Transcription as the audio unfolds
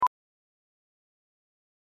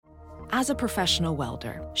As a professional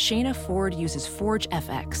welder, Shayna Ford uses Forge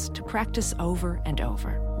FX to practice over and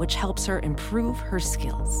over, which helps her improve her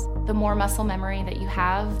skills. The more muscle memory that you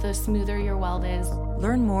have, the smoother your weld is.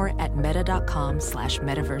 Learn more at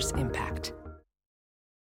meta.com/metaverseimpact.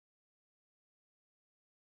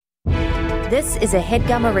 This is a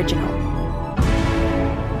HeadGum original.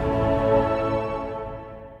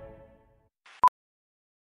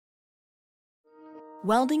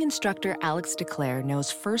 Welding instructor Alex DeClaire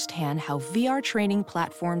knows firsthand how VR training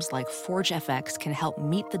platforms like Forge FX can help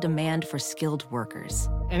meet the demand for skilled workers.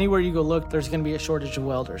 Anywhere you go look, there's going to be a shortage of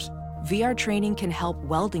welders. VR training can help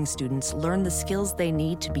welding students learn the skills they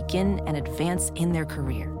need to begin and advance in their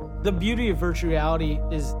career. The beauty of virtual reality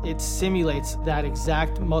is it simulates that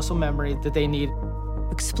exact muscle memory that they need.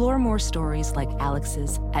 Explore more stories like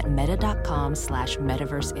Alex's at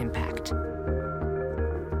meta.com/metaverseimpact.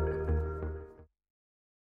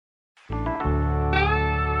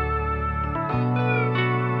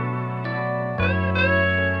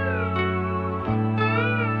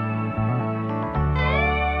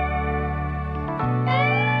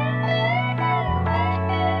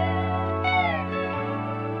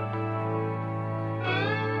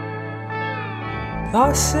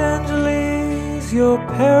 Los Angeles, your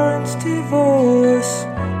parents' divorce.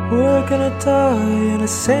 We're gonna die in a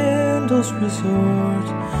sandals resort.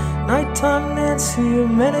 Nighttime Nancy, a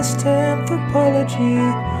menace to anthropology.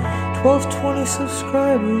 12-20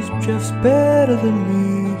 subscribers, Jeff's better than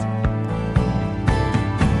me.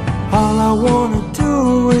 All I wanna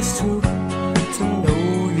do is to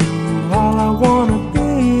know you. All I wanna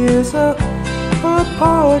be is a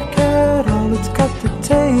podcast. All it's got to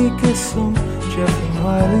take is some Jeff and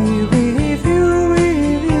Wiley review.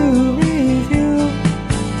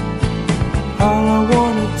 All I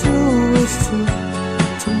wanna do is to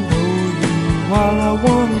know you. All I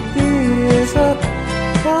wanna be is a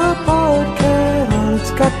podcast. All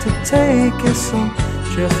it's got to take is some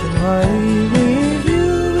Jeff and Wiley review.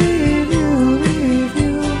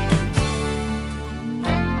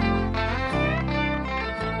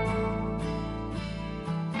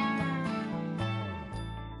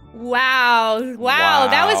 Wow.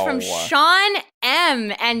 That was from Sean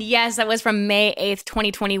M. And yes, that was from May 8th,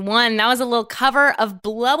 2021. That was a little cover of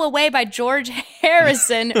Blow Away by George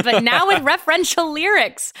Harrison, but now with referential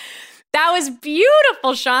lyrics. That was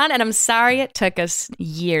beautiful, Sean. And I'm sorry it took us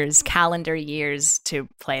years, calendar years, to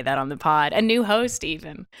play that on the pod. A new host,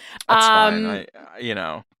 even. That's fine.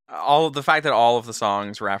 All of the fact that all of the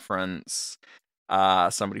songs reference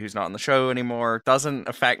somebody who's not on the show anymore doesn't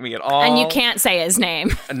affect me at all. And you can't say his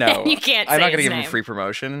name. No, you can't. I'm say not going to his give name. him free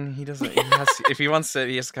promotion. He doesn't. If he wants to,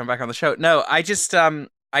 he has to come back on the show. No, I just,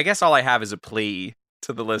 I guess all I have is a plea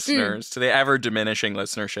to the listeners, to the ever diminishing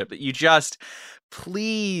listenership, that you just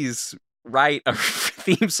please write a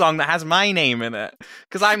theme song that has my name in it,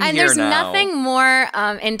 because I'm and here there's now. nothing more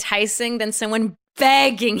enticing than someone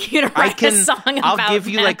begging you to write a song about I'll give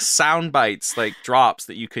you them. like sound bites, like drops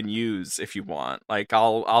that you can use if you want. Like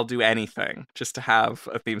I'll do anything just to have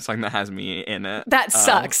a theme song that has me in it. That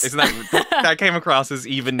sucks. Isn't that came across as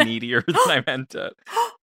even needier than I meant it.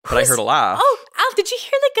 But I heard a laugh. Oh, Al, did you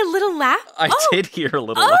hear like a little laugh? I did hear a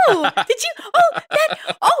little laugh. Did you? Oh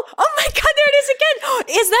my God, there it is again.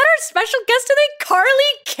 Is that our special guest today,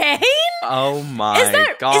 Carly Kane? Oh my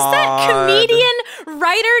God. Is that comedian,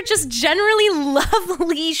 writer, just generally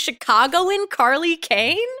lovely Chicagoan Carly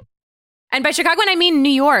Kane? And by Chicagoan, I mean New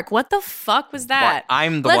York. What the fuck was that? Well,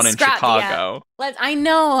 I'm the one in Chicago. I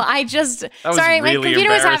know. Sorry, my really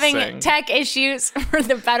computer was having embarrassing. tech issues for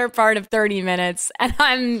the better part of 30 minutes, and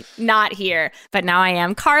I'm not here. But now I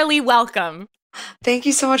am. Carly, welcome. Thank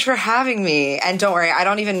you so much for having me. And don't worry, I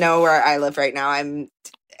don't even know where I live right now.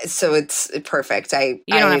 So it's perfect. You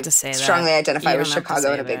don't have to say that. Strongly identify with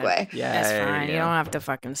Chicago in a big way. Yeah, that's fine. You don't have to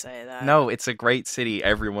fucking say that. No, it's a great city.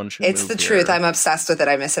 Everyone should It's move the here. truth. I'm obsessed with it.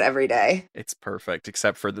 I miss it every day. It's perfect,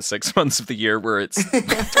 except for the 6 months of the year where it's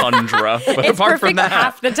tundra. But It's apart from perfect that,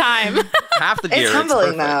 half the time. half the year, It's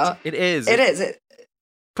humbling, perfect. though. It is. It is. It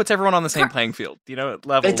puts everyone on the same playing field. It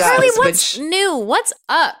levels. It does. Carly, Which- what's new? What's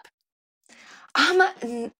up?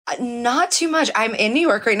 Not too much. I'm in New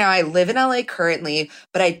York right now. I live in LA currently,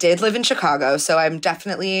 but I did live in Chicago. So I'm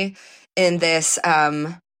definitely in this,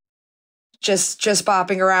 just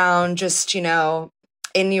bopping around, just, in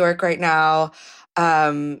New York right now,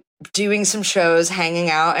 doing some shows, hanging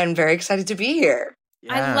out, and very excited to be here.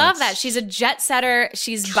 I love that. She's a jet setter.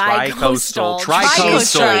 She's Tri-coastal.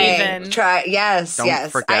 Tri-coastal even. Yes.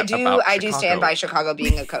 forget I do about stand by Chicago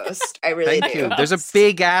being a coast. I really Thank do. you. There's a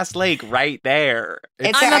big ass lake right there. I'm a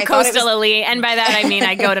I thought it coastal was- elite, and by that I mean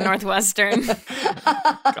I go to Northwestern.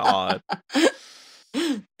 God.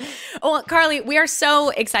 Well, Carly, we are so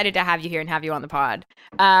excited to have you here and have you on the pod.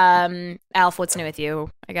 Alf, what's new with you,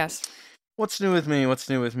 I guess? What's new with me? What's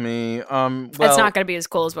new with me? It's not going to be as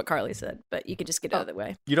cool as what Carly said, but you could just get out of the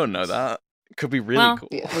way. You don't know that. Could be really cool.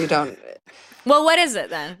 Yeah, we don't. Well, what is it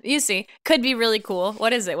then? You see, could be really cool.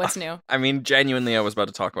 What is it? What's new? I mean, genuinely, I was about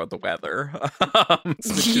to talk about the weather.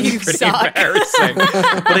 Which You is pretty suck. embarrassing.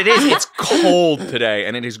 But it is. It's cold today,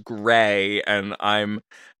 and it is gray, and I'm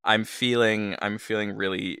feeling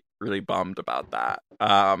really, really bummed about that.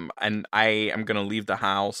 And I am gonna leave the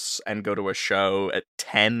house and go to a show at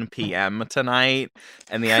 10 p.m. tonight,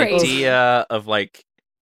 and the Crazy. idea of like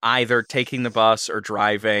either taking the bus or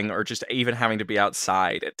driving or just even having to be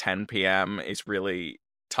outside at 10 p.m. is really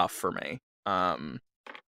tough for me.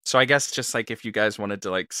 So I guess just like if you guys wanted to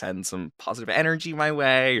like send some positive energy my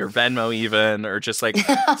way or Venmo even, or just like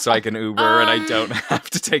so I can Uber and I don't have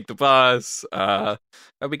to take the bus, that'd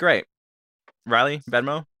be great. Riley,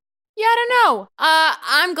 Venmo? Yeah, I don't know.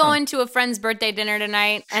 I'm going to a friend's birthday dinner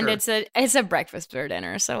tonight, and Sure. it's a breakfast for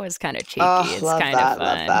dinner, so it's kind of cheeky. Oh, it's love kind that, of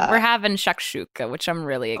love fun. that. We're having shakshuka, which I'm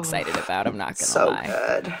really excited about. I'm not gonna So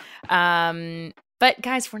lie. good. But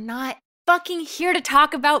guys, we're not fucking here to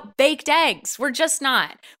talk about baked eggs. We're just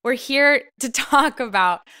not. We're here to talk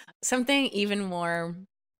about something even more,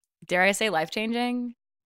 dare I say, life-changing?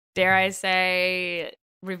 Dare I say,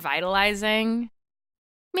 revitalizing?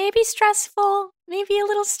 Maybe stressful, maybe a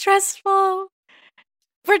little stressful.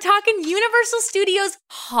 We're talking Universal Studios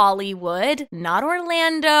Hollywood, not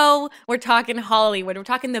Orlando. We're talking Hollywood. We're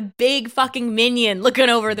talking the big fucking minion looking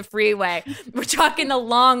over the freeway. We're talking the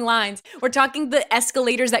long lines. We're talking the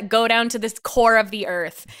escalators that go down to this core of the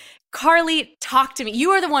earth. Carly, talk to me.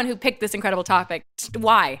 You are the one who picked this incredible topic.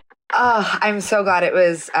 Why? Oh, I'm so glad it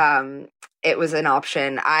was an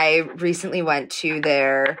option. I recently went to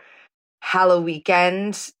their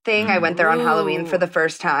Halloween thing. I went there on Halloween for the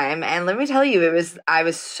first time, and let me tell you, I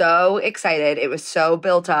was so excited. It was so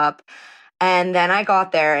built up. And then I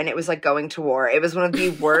got there and it was like going to war. It was one of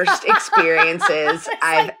the worst experiences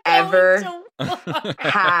I've ever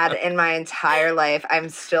had in my entire life. I'm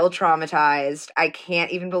still traumatized. I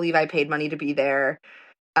can't even believe I paid money to be there.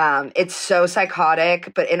 It's so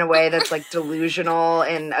psychotic, but in a way that's like delusional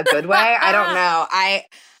in a good way. I don't know.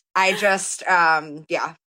 I just,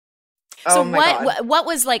 yeah. So Oh my God. what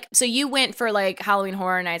was like, so you went for like Halloween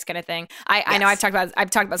Horror Nights kind of thing. I know I've talked about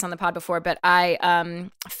this on the pod before, but I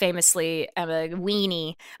famously am a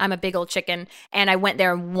weenie. I'm a big old chicken, and I went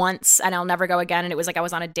there once and I'll never go again. And it was like I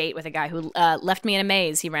was on a date with a guy who left me in a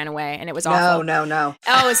maze. He ran away and it was awful. No.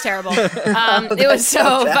 Oh, it was terrible. It was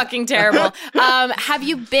so fucking terrible. Have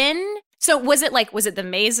you been? So was it the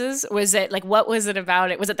mazes? Was it like, what was it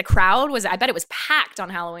about it? Was it the crowd? I bet it was packed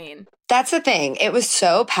on Halloween. That's the thing. It was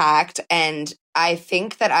so packed. And I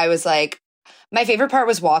think that I was like, my favorite part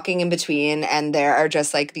was walking in between. And there are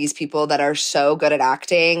just like these people that are so good at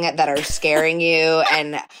acting that are scaring you.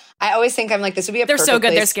 And I always think I'm like, this would be a They're perfect so good.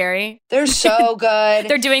 place. They're scary. They're so good.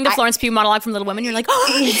 They're doing the Florence Pugh monologue from Little Women. You're like, oh,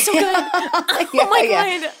 it's so good. Oh my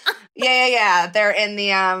God. Yeah. They're in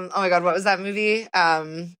the, oh my God, what was that movie?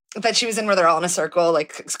 That she was in where they're all in a circle,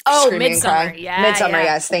 like screaming and crying. Midsummer,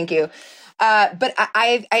 yes, thank you. But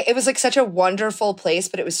I it was like such a wonderful place,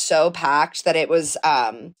 but it was so packed that it was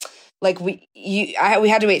like we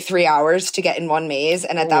had to wait 3 hours to get in one maze,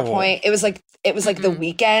 and at that point, it was like the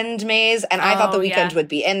weekend maze, and I thought the weekend would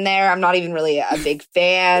be in there. I'm not even really a big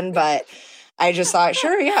fan, but I just thought,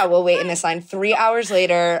 sure, yeah, we'll wait in this line. 3 hours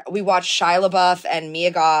later, we watched Shia LaBeouf and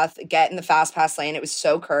Mia Goth get in the fast pass lane. It was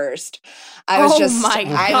so cursed. I was my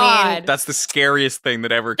God. I mean, That's the scariest thing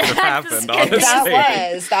that ever could have happened, scariest.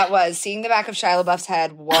 honestly. that was seeing the back of Shia LaBeouf's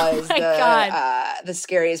head was the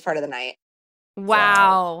scariest part of the night.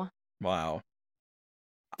 Wow.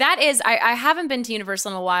 That is, I haven't been to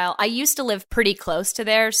Universal in a while. I used to live pretty close to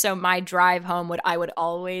there, so my drive home I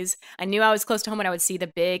knew I was close to home when I would see the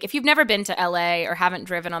big, if you've never been to LA or haven't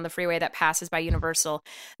driven on the freeway that passes by Universal,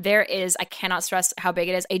 there is, I cannot stress how big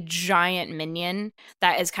it is, a giant minion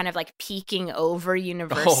that is kind of like peeking over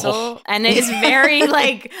Universal, and it is very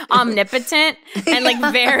like omnipotent and like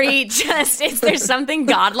very there's something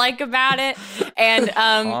godlike about it, and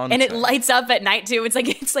it lights up at night too.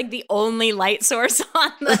 It's like the only light source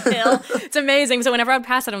on the hill. It's amazing. So whenever I would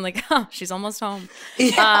pass it, I'm like, oh, she's almost home.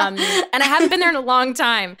 Yeah. And I haven't been there in a long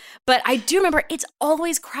time, but I do remember it's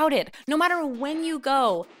always crowded. No matter when you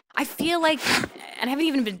go, I feel like, and I haven't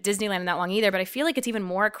even been to Disneyland in that long either, but I feel like it's even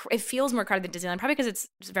more, it feels more crowded than Disneyland, probably because it's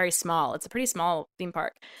very small. It's a pretty small theme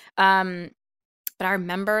park. But I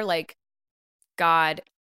remember like, God,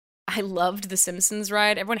 I loved the Simpsons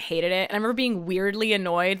ride. Everyone hated it. And I remember being weirdly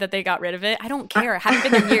annoyed that they got rid of it. I don't care. I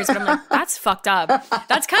haven't been in years, but I'm like, that's fucked up.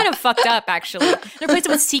 That's kind of fucked up, actually. They replaced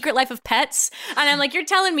it with Secret Life of Pets. And I'm like, you're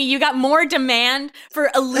telling me you got more demand for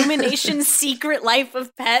Illumination's Secret Life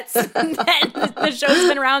of Pets than the show's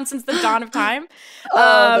been around since the dawn of time?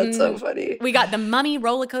 Oh, that's so funny. We got the Mummy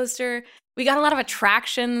roller coaster. We got a lot of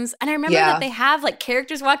attractions. And I remember that they have like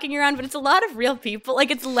characters walking around, but it's a lot of real people. Like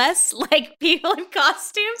it's less like people in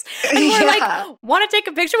costumes. And we're like, want to take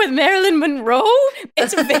a picture with Marilyn Monroe?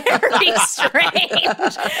 It's very strange.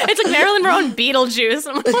 It's like Marilyn Monroe and Beetlejuice.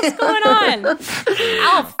 I'm like, what's going on?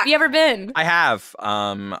 Alf, you ever been? I have.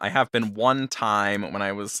 I have been one time when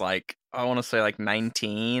I was like, I want to say like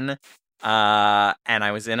 19. And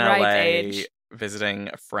I was in LA. Age. Visiting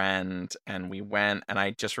a friend, and we went, and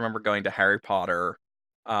I just remember going to Harry Potter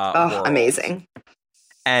World amazing,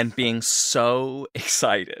 and being so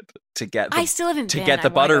excited to get I still haven't been. get the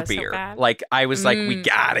I wanna go butterbeer. so Like I was like, we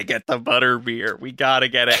gotta get the butterbeer, we gotta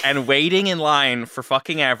get it, and waiting in line for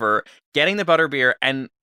fucking ever, getting the butterbeer, and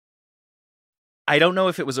I don't know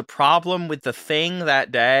if it was a problem with the thing that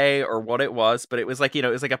day or what it was, but it was like, it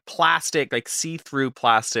was like a plastic, like see-through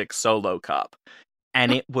plastic Solo cup.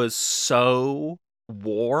 And it was so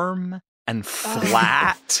warm and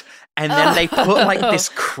flat. And then they put like this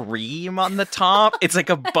cream on the top. It's like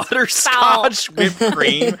a butterscotch whipped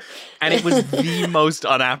cream. And it was the most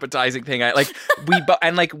unappetizing thing.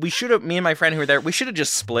 We should have, me and my friend who were there, we should have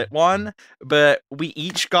just split one, but we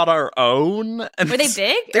each got our own. And were they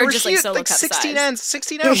big? They or were just huge, like Solo like cup 16 size?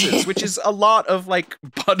 16 ounces, which is a lot of like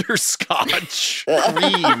butterscotch cream.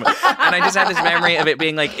 And I just had this memory of it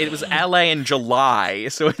being like, it was LA in July.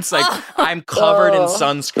 So it's like, I'm covered in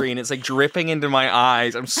sunscreen. It's like dripping into my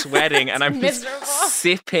eyes. I'm sweating and I'm just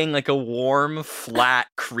sipping like a warm, flat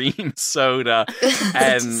cream soda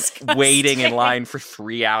and waiting in line for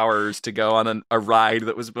 3 hours to go on a ride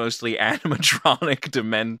that was mostly animatronic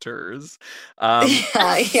Dementors.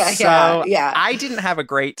 Yeah. I didn't have a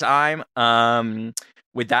great time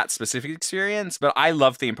with that specific experience, but I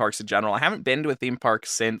love theme parks in general. I haven't been to a theme park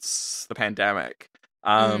since the pandemic.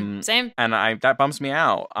 Same. And that bums me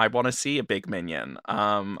out. I want to see a big minion.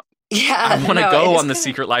 I I want to go on the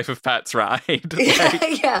Secret Life of Pets ride.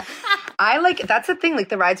 Yeah. That's the thing. Like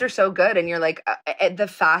the rides are so good, and you're like, the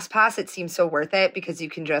fast pass. It seems so worth it because you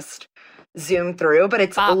can just zoom through. But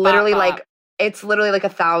it's literally like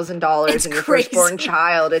 $1,000 in your firstborn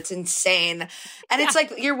child. It's insane, and it's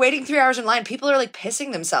like you're waiting 3 hours in line. People are like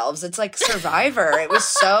pissing themselves. It's like Survivor.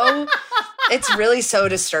 It's really so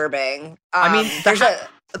disturbing. I mean,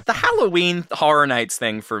 the Halloween Horror Nights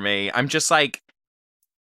thing for me. I'm just like,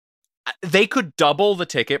 they could double the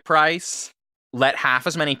ticket price, let half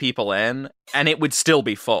as many people in, and it would still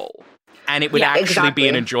be full. And it would actually be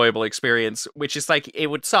an enjoyable experience, which is like, it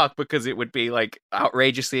would suck because it would be like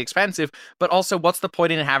outrageously expensive. But also, what's the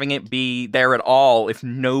point in having it be there at all if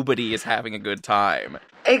nobody is having a good time?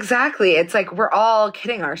 Exactly. It's like we're all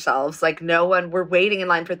kidding ourselves. Like we're waiting in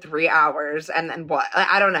line for 3 hours. And then what?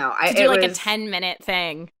 I don't know. To do like a 10-minute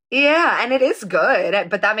thing. Yeah, and it is good,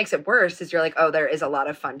 but that makes it worse is you're like, oh, there is a lot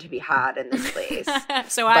of fun to be had in this place.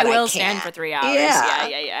 So I will stand for 3 hours.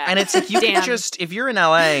 Yeah. And it's like, you can just, if you're in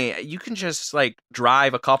LA, you can just like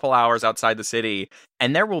drive a couple hours outside the city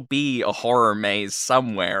and there will be a horror maze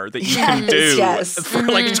somewhere that you can do for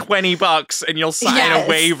like $20 and you'll sign a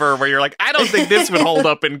waiver where you're like, I don't think this would hold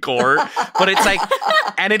up in court. But it's like,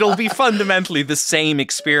 and it'll be fundamentally the same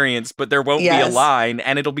experience, but there won't be a line,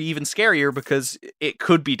 and it'll be even scarier because it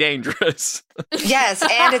could be dangerous. Yes,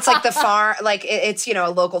 and it's like the farm, like it's a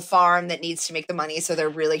local farm that needs to make the money, so they're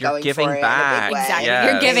really going giving for it back. in a big way.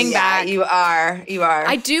 Exactly, you're giving back. You are.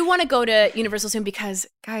 I do want to go to Universal soon because,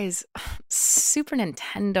 guys, Super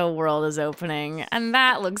Nintendo World is opening, and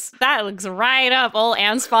that looks right up old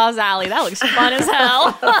Anspa's alley. That looks fun as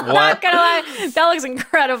hell. Not gonna lie, that looks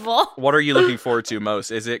incredible. What are you looking forward to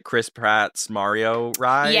most? Is it Chris Pratt's Mario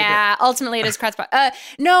ride? Yeah, ultimately it is Chris Pratt.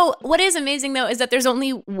 No, what is amazing though is that there's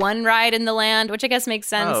only one ride in the land, which I guess makes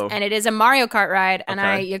sense, and it is a Mario Kart ride.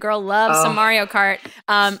 And your girl loves some Mario Kart.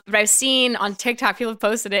 But I've seen on TikTok people have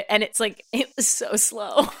posted it, and it's like it was so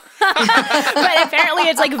slow. But apparently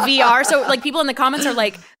it's like VR, so like people in the comments are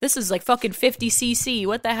like, this is like fucking 50cc,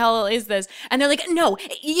 what the hell is this? And they're like, no,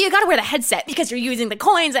 you gotta wear the headset because you're using the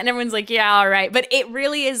coins. And everyone's like, yeah, all right. But it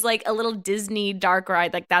really is like a little Disney dark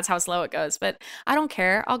ride, like that's how slow it goes. But I don't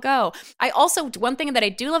care, I'll go. One thing that I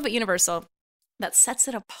do love at Universal that sets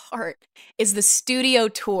it apart is the studio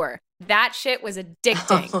tour. That shit was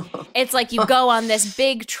addicting. It's like you go on this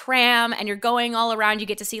big tram and you're going all around. You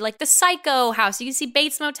get to see like the Psycho house. You can see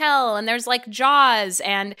Bates Motel and there's like Jaws.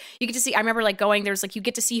 And you get to see, I remember like going, there's like, you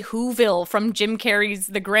get to see Whoville from Jim Carrey's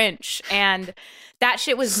The Grinch. And that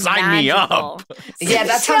shit was Sign magical. me up. Yeah,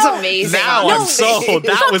 that sounds amazing. Now I'm sold.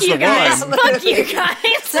 That was the one. Fuck you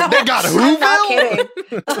guys. They got I'm not Whoville?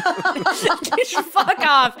 kidding. Fuck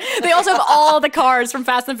off. They also have all the cars from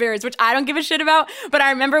Fast and Furious, which I don't give a shit about. But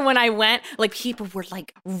I remember when I went, like people were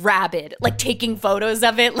like rabid, like taking photos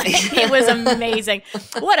of it. Like it was amazing.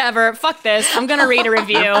 Whatever. Fuck this. I'm going to read a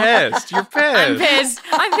review. You're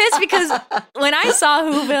pissed. I'm pissed because when I saw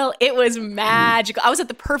Whoville, it was magical. I was at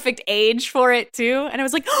the perfect age for it too. And I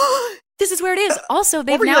was like, oh, this is where it is. Also,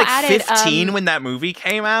 they've What, were you now like added 15 when that movie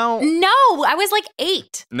came out? No, I was like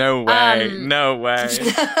 8. No way. No way.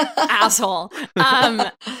 Asshole.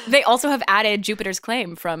 They also have added Jupiter's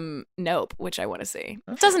Claim from Nope, which I want to see.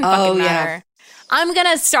 It doesn't fucking matter. I'm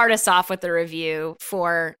going to start us off with the review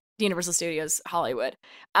for Universal Studios Hollywood.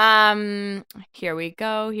 Here we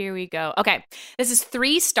go. Okay. This is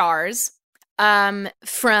 3 stars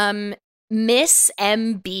from Miss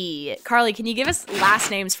MB. Carly, can you give us last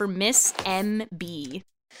names for Miss MB?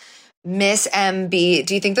 Miss MB.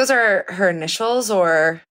 Do you think those are her initials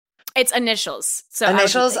or? It's initials. So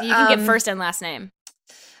initials. You can get first and last name.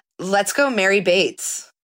 Let's go Mary Bates.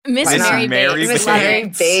 Miss Mary Bates. Miss Mary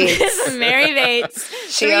Bates. Miss Mary Bates.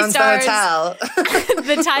 She 3 owns stars. the hotel.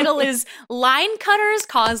 The title is Line Cutters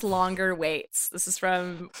Cause Longer Waits. This is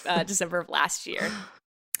from December of last year.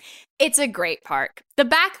 It's a great park. The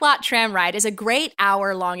backlot tram ride is a great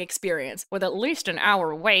hour-long experience with at least an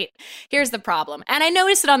hour wait. Here's the problem, and I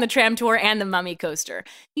noticed it on the tram tour and the Mummy coaster.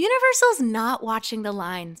 Universal's not watching the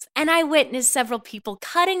lines, and I witnessed several people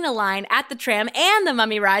cutting the line at the tram and the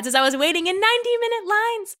Mummy rides as I was waiting in 90-minute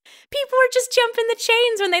lines. People were just jumping the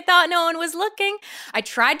chains when they thought no one was looking. I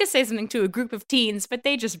tried to say something to a group of teens, but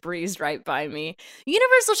they just breezed right by me.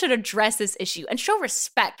 Universal should address this issue and show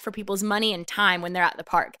respect for people's money and time when they're at the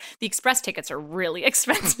park. The express tickets are really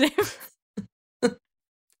expensive.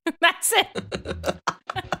 That's it.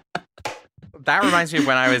 That reminds me of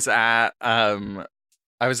when I was at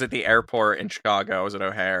the airport in Chicago. I was at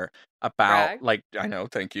O'Hare about I know,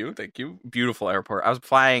 thank you, beautiful airport. I was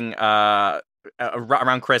flying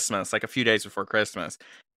around Christmas, like a few days before Christmas,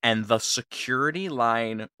 and the security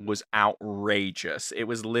line was outrageous. It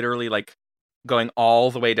was literally like going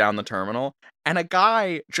all the way down the terminal, and a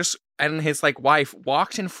guy and his like wife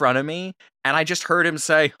walked in front of me, and I just heard him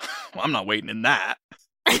say, well, I'm not waiting in that.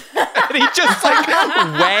 And he just like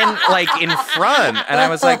went like in front, and I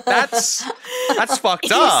was like, that's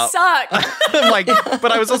fucked up. Suck. I'm like,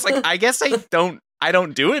 but I was also like, I guess I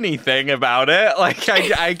don't do anything about it. Like,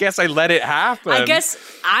 I guess I let it happen. I guess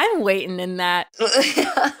I'm waiting in that.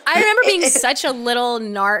 I remember being such a little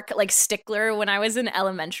narc, like stickler when I was in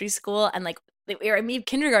elementary school, and like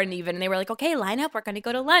kindergarten even, and they were like, okay, line up, we're gonna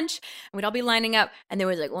go to lunch, and we'd all be lining up, and there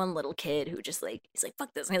was like one little kid who just like, he's like,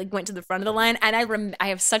 fuck this, and he like went to the front of the line, and I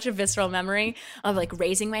have such a visceral memory of like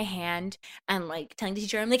raising my hand and like telling the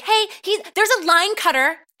teacher, I'm like, hey, there's a line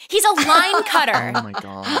cutter. He's a line cutter. Oh my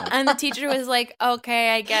god. And the teacher was like,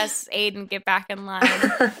 okay, I guess Aiden, get back in line.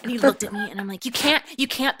 And he looked at me and I'm like, you can't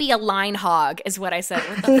be a line hog, is what I said.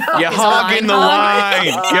 What the fuck? You're hogging the line.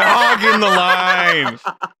 You're hogging the line.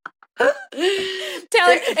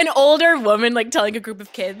 An older woman like telling a group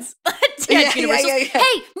of kids at Universal,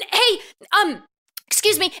 hey,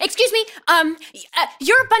 excuse me,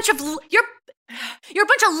 you're a bunch of line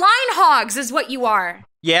hogs is what you are.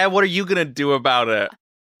 Yeah, what are you gonna do about it?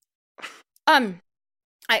 I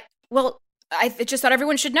just thought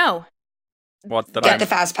everyone should know. What Get the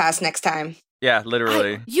fast pass next time. Yeah,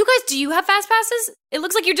 literally. You guys, do you have fast passes? It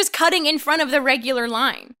looks like you're just cutting in front of the regular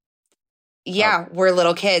line. Yeah, we're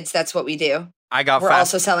little kids. That's what we do. We're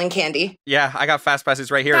also selling candy. Yeah, I got fast passes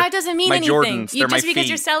right here. That doesn't mean my anything. Jordans, they're my just because feet.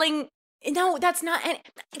 you're selling. No, that's not.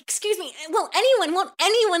 Excuse me. Won't anyone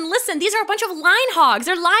listen? These are a bunch of line hogs.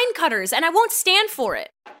 They're line cutters, and I won't stand for it.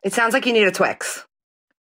 It sounds like you need a Twix.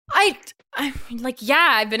 I'm like,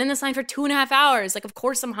 yeah, I've been in this line for 2.5 hours. Like, of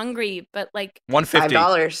course I'm hungry, but like $150.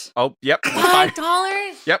 $5. Oh, yep.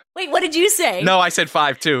 $5? Yep. Wait, what did you say? No, I said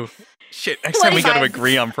 5 too. Shit, next time we got to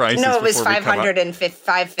agree on prices. No, it was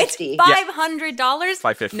 $550. It's $500?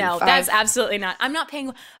 $550. No, that's absolutely not. I'm not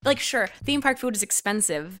paying. Like, sure, theme park food is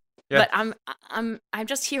expensive, but I'm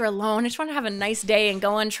just here alone. I just want to have a nice day and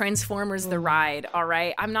go on Transformers the ride. All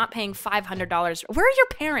right, I'm not paying $500. Where are your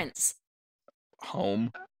parents?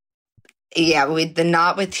 Home. Yeah,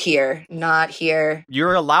 not here.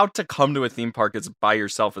 You're allowed to come to a theme park by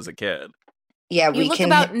yourself as a kid. Yeah, you look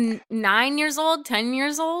about 9 years old, 10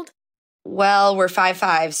 years old. Well, we're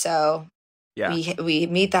 5'5", so Yeah. we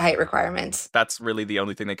meet the height requirements. That's really the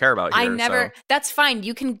only thing they care about here. So. That's fine.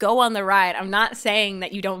 You can go on the ride. I'm not saying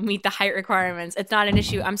that you don't meet the height requirements. It's not an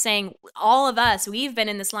issue. I'm saying all of us, we've been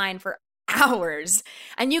in this line for hours,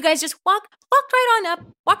 and you guys just walked right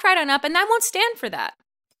on up, and I won't stand for that.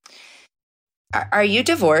 Are you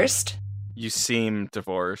divorced? You seem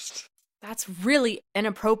divorced. That's really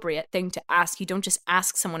inappropriate thing to ask. You don't just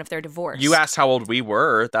ask someone if they're divorced. You asked how old we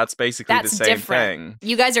were. That's basically the same different. thing.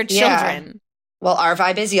 You guys are children. Yeah. Well, our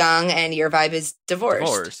vibe is young and your vibe is divorced.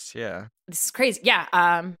 Divorced, yeah. This is crazy.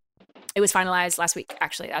 Yeah. It was finalized last week,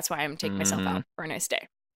 actually. That's why I'm taking myself out for a nice day.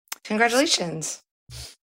 Congratulations.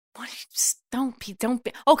 What? Don't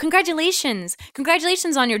be. Oh, congratulations.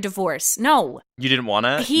 Congratulations on your divorce. No. You didn't want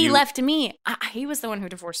to? He left me. He was the one who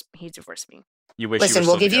divorced me. You wish Listen, you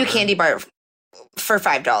were we'll give still you a candy bar for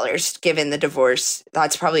 $5 given the divorce.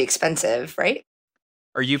 That's probably expensive, right?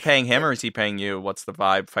 Are you paying him or is he paying you? What's the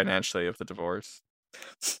vibe financially of the divorce?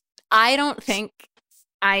 I don't think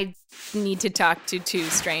I need to talk to two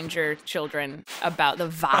stranger children about the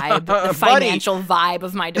vibe, the financial vibe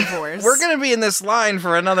of my divorce. We're going to be in this line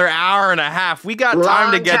for another hour and a half. We got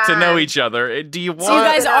time to get to know each other. Do you want... So you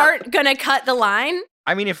guys aren't going to cut the line?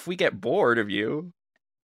 I mean, if we get bored of you...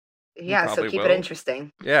 Yeah, so keep it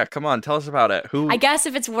interesting. Yeah, come on, tell us about it. I guess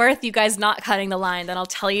if it's worth you guys not cutting the line, then I'll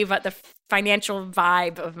tell you about the financial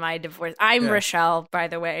vibe of my divorce. I'm Rochelle, by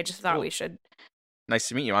the way. I just thought we should... Nice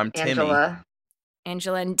to meet you. I'm Timmy.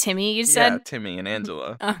 Angela and Timmy, you said? Yeah, Timmy and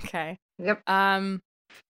Angela. Okay. Yep.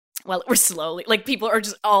 Well, we're slowly, like, people are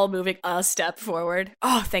just all moving a step forward.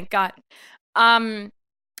 Oh, thank God. I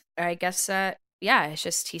guess, it's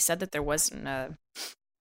just, he said that there wasn't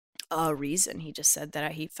a reason. He just said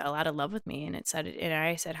that he fell out of love with me, and I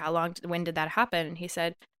said, when did that happen? And he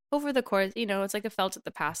said, over the course, it's like it felt at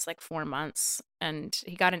the past, like, 4 months, and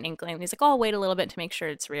he got an inkling. He's like, oh, I'll wait a little bit to make sure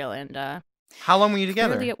it's real, and, how long were you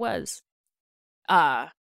together? Clearly it was. We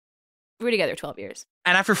were together 12 years.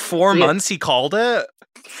 And after 4 months, he called it?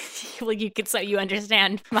 Well, you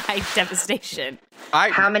understand my devastation.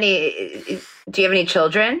 How many? Do you have any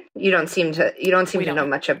children? You don't seem to know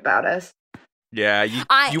much about us. Yeah,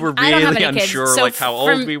 you were really unsure, so like how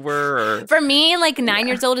old we were. Or... For me, like 9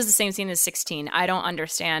 years old is the same thing as 16. I don't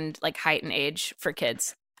understand like height and age for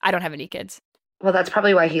kids. I don't have any kids. Well, that's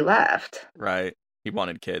probably why he left. Right. He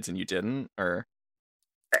wanted kids and you didn't, or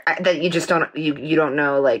that you just don't you don't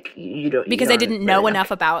know, like you don't, because I didn't know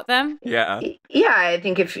enough about them. Yeah. Yeah, I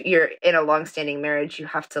think if you're in a long-standing marriage, you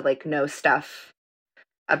have to like know stuff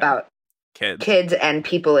about kids and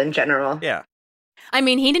people in general. Yeah. I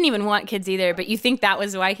mean, he didn't even want kids either, but you think that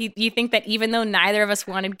was why you think that even though neither of us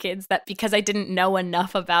wanted kids, that because I didn't know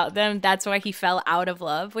enough about them, that's why he fell out of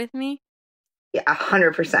love with me? Yeah,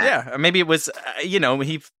 100%. Yeah, maybe it was,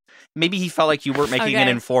 maybe he felt like you weren't making an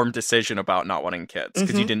informed decision about not wanting kids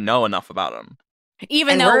because you didn't know enough about them.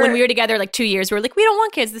 Even though when we were together like 2 years, we were like, we don't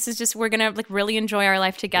want kids. This is just, we're going to like really enjoy our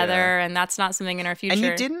life together. And that's not something in our future.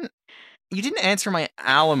 And you didn't answer my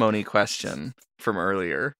alimony question from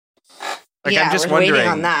earlier. Like, yeah, I'm just we're wondering, waiting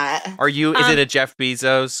on that. is it a Jeff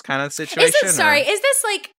Bezos kind of situation? Is this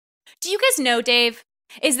like, do you guys know, Dave?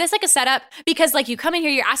 Is this like a setup? Because like you come in here,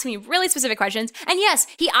 you're asking me really specific questions. And yes,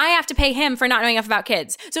 I have to pay him for not knowing enough about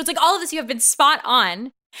kids. So it's like all of this you have been spot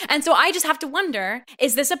on. And so I just have to wonder,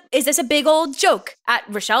 is this a big old joke at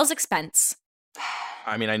Rochelle's expense?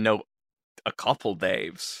 I mean, I know a couple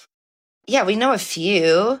Daves. Yeah, we know a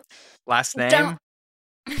few. Last name?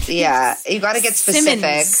 Yeah, you got to get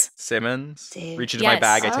specific. Simmons. Dave. Reach into my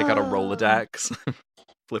bag, I take out a Rolodex.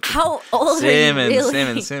 Flip it. How old are you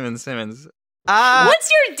really? Simmons.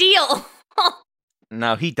 What's your deal?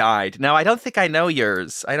 No, he died. No, I don't think I know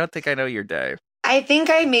yours. I don't think I know your Dave. I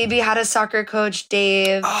think I maybe had a soccer coach,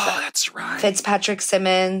 Dave. Oh, that's right. Fitzpatrick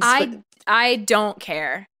Simmons. I don't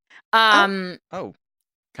care. Kind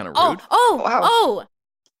of rude. Wow.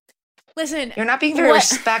 Listen, you're not being very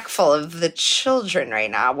respectful of the children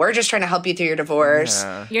right now. We're just trying to help you through your divorce.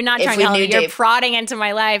 Yeah. You're not trying to help me. You're prodding into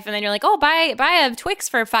my life, and then you're like, "Oh, buy a Twix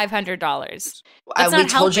for $500." We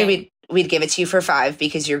told you we'd give it to you for $5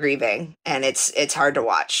 because you're grieving, and it's hard to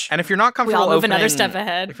watch. And if you're not comfortable, we all move another step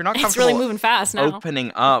ahead. If you're not comfortable, it's really moving fast now.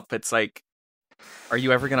 Opening up, it's like, are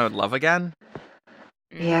you ever gonna love again?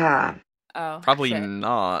 Yeah. Oh, probably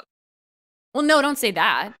not. Well, no, don't say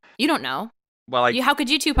that. You don't know. Well, how could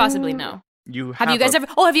you two possibly know? Have you guys ever?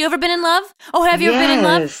 Oh, have you ever been in love? Oh, have you ever been in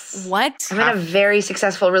love? What? I'm in a very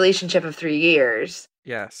successul relationship of 3 years.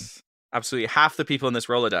 Yes, absolutely. Half the people in this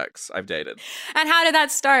Rolodex I've dated. And how did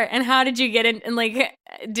that start? And how did you get in? And like,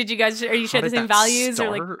 are you share the same values?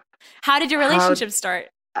 Or like, how did your relationship start?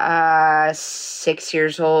 6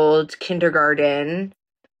 years old, kindergarten.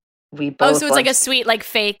 We both. Oh, so it's like a sweet, like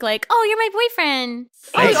fake, like, oh, you're my boyfriend.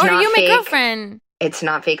 It's Oh, or not you're fake. my girlfriend. It's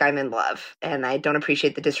not fake. I'm in love, and I don't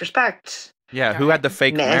appreciate the disrespect. Yeah, who had the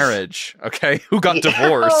fake Miss. marriage? Okay, who got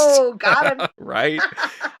divorced? Oh, got him. Right?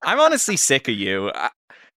 I'm honestly sick of you.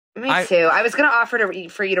 Me too. I was gonna offer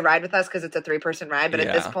for you to ride with us because it's a 3-person ride, but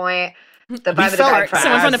at this point, the vibe of the guy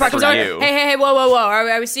Someone from the park comes over. you. Hey, whoa.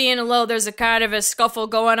 Are we seeing a little? There's a kind of a scuffle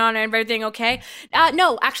going on, and everything okay?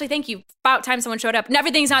 No, actually, thank you. About time someone showed up. And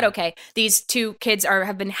everything's not okay. These 2 kids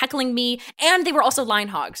have been heckling me, and they were also line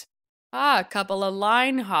hogs. A couple of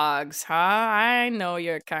line hogs, huh? I know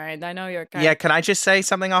your kind. Yeah, can I just say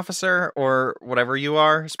something, officer, or whatever you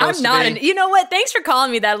are supposed I'm not. to be? You know what? Thanks for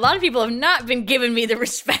calling me that. A lot of people have not been giving me the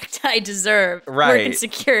respect I deserve. Right. Working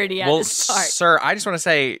security at this park. Sir, I just want to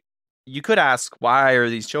say, you could ask, why are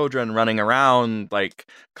these children running around, like,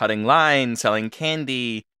 cutting lines, selling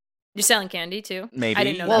candy? You're selling candy, too? Maybe. I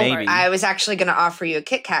didn't know Well, that maybe. part. I was actually gonna offer you a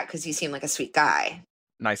Kit Kat because you seem like a sweet guy.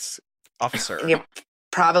 Nice officer. And you're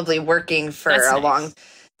probably working for That's a nice. long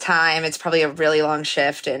time. It's probably a really long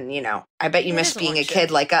shift, and I bet you It miss is a being long a kid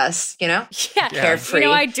shift. like us. Yeah. Carefree.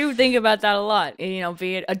 I do think about that a lot. Be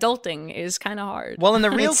it adulting is kind of hard. Well, and the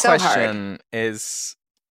real It's so hard. question is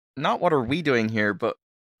not what are we doing here, but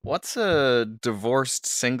what's a divorced,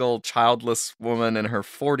 single, childless woman in her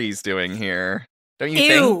 40s doing here? Don't you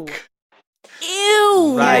Ew. think?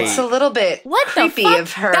 Ew. Right. It's a little bit What creepy the fuck?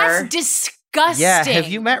 of her. That's disgusting. Yeah, have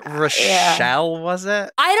you met Rochelle, was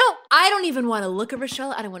it? I don't even want to look at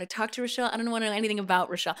Rochelle. I don't want to talk to Rochelle. I don't want to know anything about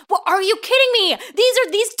Rochelle. Well, are you kidding me?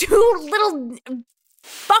 These 2 little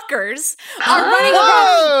fuckers are running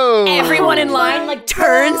Whoa! around. Everyone in line like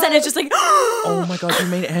turns and it's just like, Oh my god, you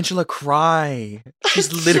made Angela cry.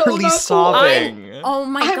 She's literally not cool. sobbing. oh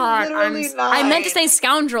my I'm god! literally I meant to nine. say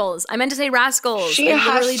scoundrels. I meant to say rascals. She I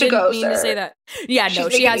has literally to didn't go, mean to sir. say that. Yeah, She's no,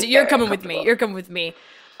 she making has me it. You're very coming with me. uncomfortable. You're coming with me.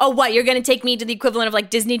 Oh, what? You're gonna take me to the equivalent of like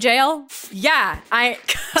Disney jail? Yeah, I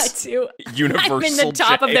got to. Universal I'm in the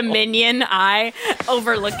top of the jail. Minion Eye,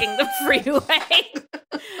 overlooking the freeway.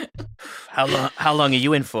 How long are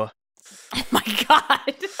you in for? Oh my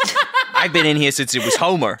god! I've been in here since it was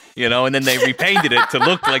Homer, and then they repainted it to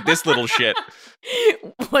look like this little shit.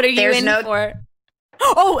 What are you There's in no- for?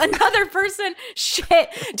 Oh, another person. Shit.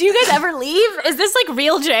 Do you guys ever leave? Is this like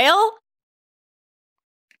real jail?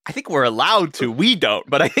 I think we're allowed to. We don't,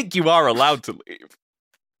 but I think you are allowed to leave.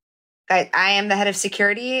 I am the head of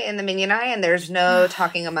security in the Minion Eye, and there's no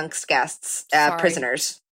talking amongst guests, Sorry.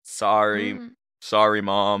 prisoners. Sorry. Sorry,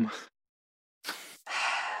 Mom.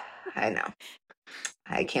 I know.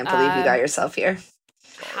 I can't believe you got yourself here.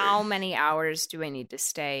 How many hours do I need to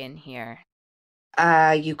stay in here?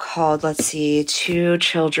 You called, let's see, 2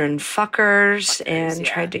 children fuckers and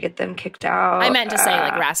yeah. tried to get them kicked out. I meant to say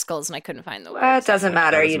like rascals and I couldn't find the word. It doesn't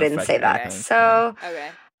matter. That You doesn't didn't say affect that. anything. So Okay.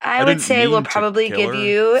 I would didn't say mean we'll to probably kill give her.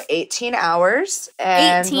 you 18 hours.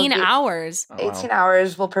 And 18 we'll hours. Oh, wow. 18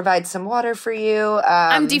 hours. We'll provide some water for you.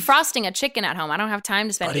 I'm defrosting a chicken at home. I don't have time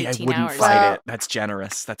to spend Buddy, 18 I wouldn't hours. fight Well- it. That's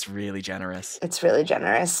generous. That's really generous. It's really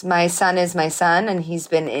generous. My son is my son, and he's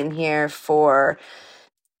been in here for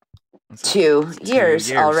That's 2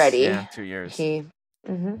 years already. Yeah, 2 years.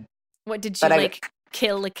 What did you But I- like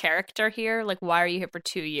kill a character here? Like why are you here for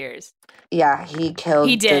 2 years? Yeah, he killed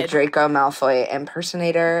He the did. Draco Malfoy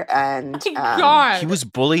impersonator, and Oh my God. He was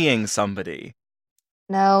bullying somebody.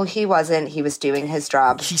 no, he wasn't. He was doing his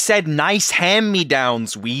job. He said, "Nice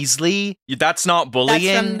hand-me-downs, Weasley." That's not bullying.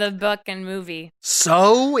 That's from the book and movie.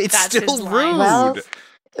 So it's That's still his rude. line.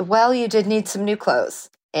 Well, you did need some new clothes,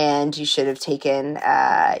 and you should have taken.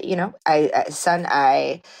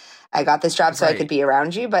 I got this job so I Right. could be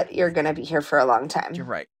around you, but you're gonna be here for a long time. You're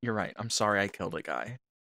right. You're right. I'm sorry I killed a guy.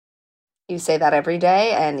 You say that every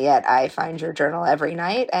day, and yet I find your journal every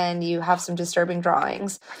night, and you have some disturbing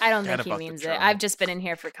drawings. I don't Forget think he about the means it. journal. I've just been in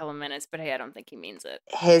here for a couple minutes, but hey, I don't think he means it.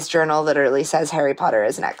 His journal literally says Harry Potter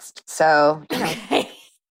is next. So,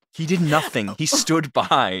 He did nothing. He stood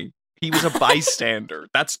by. He was a bystander.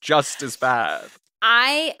 That's just as bad.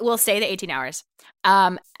 I will say the 18 hours.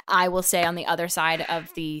 I will say on the other side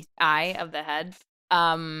of the eye of the head.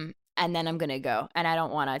 And then I'm going to go. And I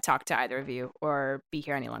don't want to talk to either of you or be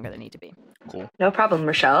here any longer than I need to be. Cool. no problem,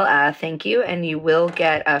 Rochelle. Thank you, and you will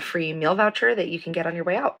get a free meal voucher that you can get on your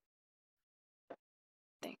way out.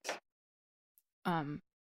 Thanks.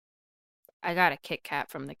 I got a Kit Kat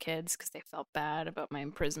from the kids because they felt bad about my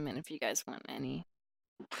imprisonment. If you guys want any.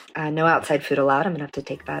 No outside food allowed. I'm gonna have to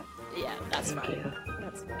take that. Yeah, that's Thank fine. you.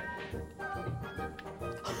 That's fine.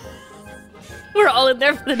 We're all in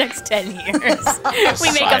there for the next 10 years.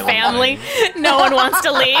 We make a family. No one wants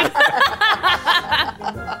to leave.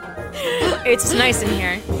 It's nice in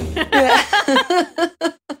here.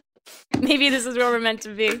 Maybe this is where we're meant to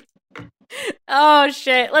be. Oh,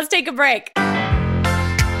 shit. Let's take a break.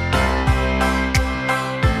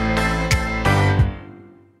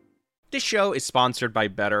 This show is sponsored by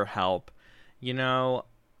BetterHelp. You know,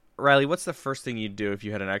 Riley, what's the first thing you'd do if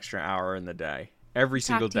you had an extra hour in the day? Every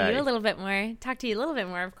single day. Talk to you a little bit more. Talk to you a little bit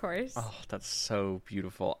more, of course. Oh, that's so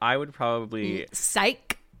beautiful. I would probably...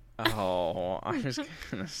 Psych. Oh, I was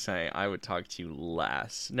going to say I would talk to you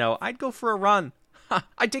less. No, I'd go for a run.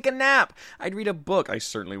 I'd take a nap. I'd read a book. I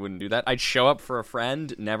certainly wouldn't do that. I'd show up for a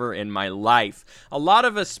friend. Never in my life. A lot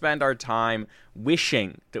of us spend our time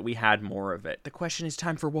wishing that we had more of it. The question is,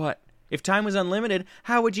 time for what? If time was unlimited,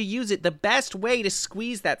 how would you use it? The best way to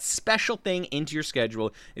squeeze that special thing into your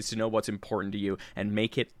schedule is to know what's important to you and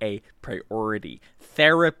make it a priority.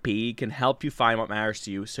 Therapy can help you find what matters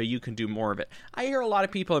to you so you can do more of it. I hear a lot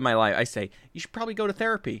of people in my life, I say, you should probably go to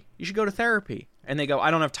therapy. You should go to therapy. And they go,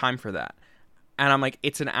 I don't have time for that. And I'm like,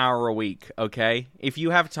 it's an hour a week, okay? If you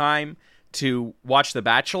have time to watch The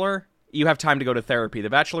Bachelor, you have time to go to therapy. The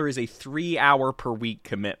Bachelor is a 3-hour per week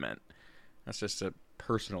commitment. That's just a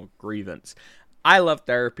personal grievance. I love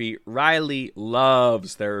therapy. Riley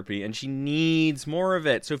loves therapy, and she needs more of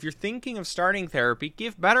it. So if you're thinking of starting therapy,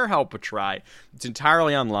 give BetterHelp a try. It's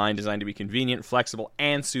entirely online, designed to be convenient, flexible,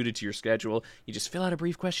 and suited to your schedule. You just fill out a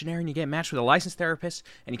brief questionnaire, and you get matched with a licensed therapist,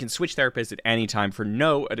 and you can switch therapists at any time for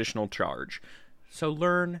no additional charge. So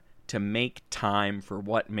learn to make time for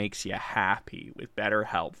what makes you happy with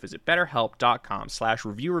BetterHelp. Visit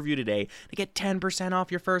BetterHelp.com/reviewreview today to get 10%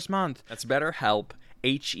 off your first month. That's BetterHelp,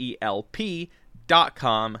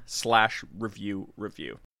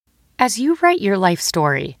 HELP.com/review. As you write your life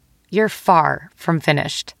story, you're far from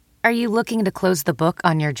finished. Are you looking to close the book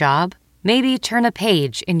on your job? Maybe turn a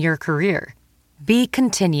page in your career? Be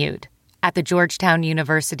continued at the Georgetown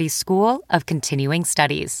University School of Continuing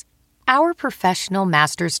Studies. Our professional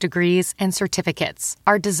master's degrees and certificates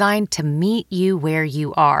are designed to meet you where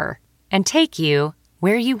you are and take you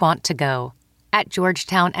where you want to go. At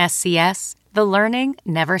Georgetown SCS, the learning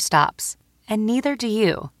never stops, and neither do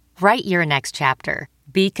you. Write your next chapter.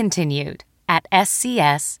 Be continued at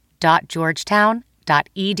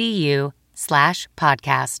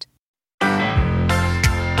scs.georgetown.edu/podcast.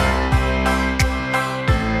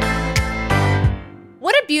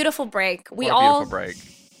 What a beautiful break. What a beautiful break.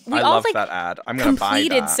 I love that ad. I'm going to buy that.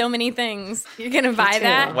 Completed so many things. You're going to buy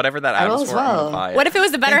that? Whatever that ad is for, I'm going to buy it. What if it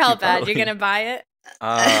was the BetterHelp ad? You're going to buy it?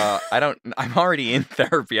 I'm already in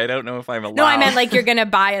therapy. I don't know if I'm allowed. No, I meant like you're going to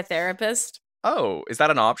buy a therapist. Oh, is that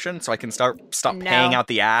an option? So I can stop paying out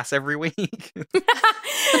the ass every week?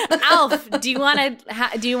 Alf, do you want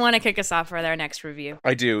to kick us off for our next review?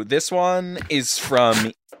 I do. This one is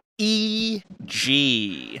from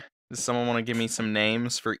EG. Does someone want to give me some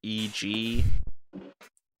names for EG?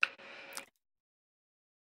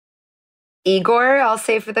 Igor, I'll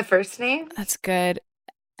say for the first name. That's good.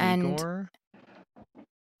 And Igor?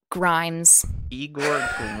 Grimes. Igor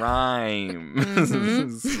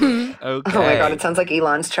Grimes. Okay. Oh my god, it sounds like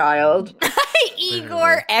Elon's child.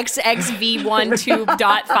 Igor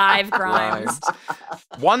XXV12.5 Grimes.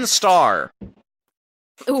 1 star.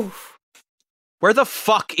 Oof. Where the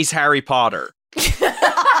fuck is Harry Potter?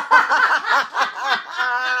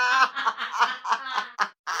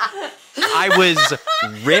 I was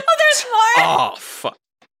ripped off.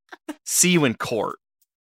 See you in court.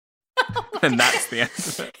 And that's the end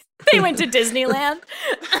of it. They went to Disneyland.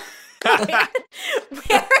 Where the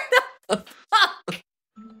fuck?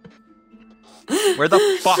 Where the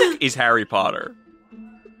fuck is Harry Potter?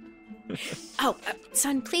 Oh,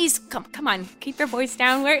 son, please come on, keep your voice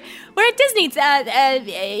down. We're at Disney.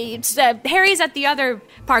 Harry's at the other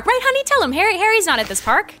park, right, honey? Tell him Harry's not at this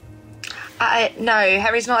park. No,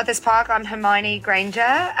 Harry's not at this park. I'm Hermione Granger,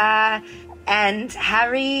 and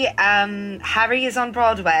Harry is on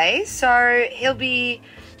Broadway, so he'll be,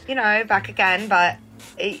 back again. But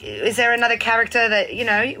is there another character that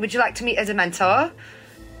would you like to meet as a mentor?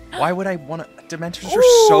 Why would I want to? Dementors are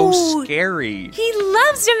so scary. He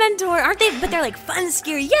loves Dementor, aren't they? But they're like fun,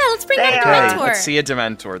 scary. Yeah, let's bring back are. Dementor. Let's see a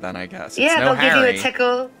Dementor then, I guess. Yeah, they'll give you a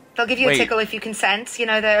tickle. They'll give you Wait. a tickle if you consent. You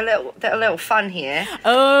know, they're a little fun here.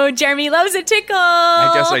 Oh, Jeremy loves a tickle.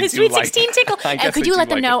 I guess I his do Sweet like- 16 tickle. I guess Could I you do let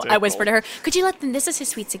them like a know? I tickle. whispered to her. Could you let them? This is his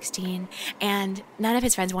Sweet 16, and none of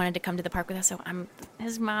his friends wanted to come to the park with us. So I'm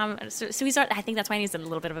his mom. So he's. I think that's why he's in a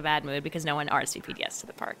little bit of a bad mood because no one RSVP'd yes to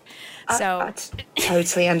the park. So I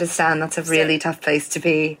totally understand. That's a really tough place to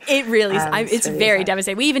be. it really is. It's really very sad.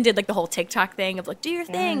 devastating. We even did like the whole TikTok thing of like, do your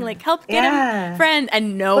thing, like help get Yeah. him friend,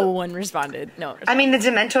 and no one responded. No one responded. I mean, the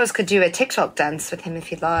Dementors could do a TikTok dance with him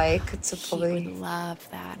if you'd like. It's a He probably. would love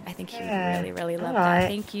that. I think he Yeah. would really, really love All that. right.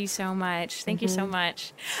 Thank you so much. Thank you so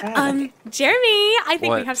much. Yeah. Jeremy, I think we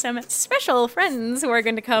What? have some special friends who are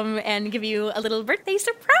going to come and give you a little birthday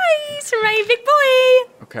surprise for my big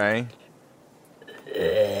boy. Okay.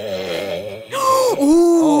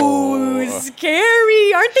 Ooh,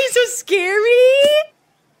 scary. Aren't they so scary?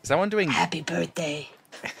 Is that one doing? Happy birthday.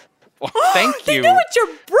 Well, thank They you. know it's your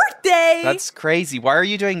birthday. That's crazy. Why are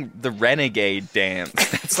you doing the renegade dance?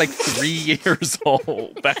 That's like 3 years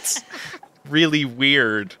old. That's really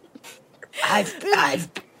weird. I've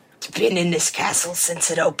been in this castle since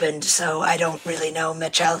it opened, so I don't really know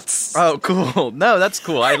much else. Oh, cool. No, that's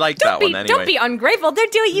cool. I like that one anyway. Don't be ungrateful. They're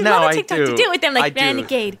doing. You No, want I a TikTok do. to do it with them, like I do.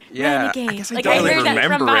 renegade, Yeah, renegade. I guess I like don't I really heard that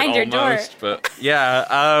remember from behind it your door. almost, but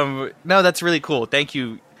yeah. No, that's really cool. Thank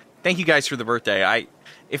you guys for the birthday.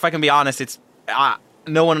 If I can be honest, it's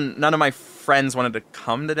none of my friends wanted to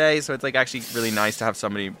come today, so it's like actually really nice to have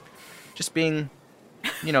somebody just being,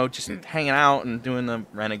 just hanging out and doing the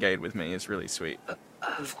renegade with me is really sweet.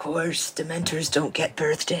 Of course, Dementors don't get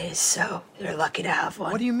birthdays, so you're lucky to have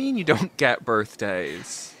one. What do you mean you don't get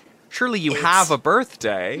birthdays? Surely you have a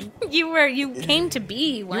birthday. You came to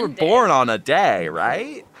be one You were day. born on a day,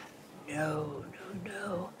 right? No.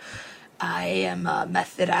 I am a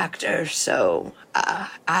method actor, so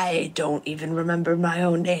I don't even remember my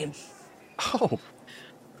own name. Oh,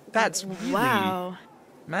 that's really Wow.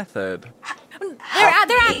 method. They're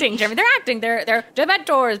acting, Jeremy. They're acting. They're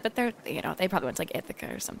Dementors, but they're they probably went to like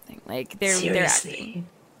Ithaca or something. Like they're acting. Seriously,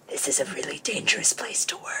 this is a really dangerous place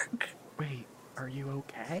to work. Wait, are you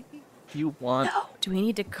okay? You want? No. Do we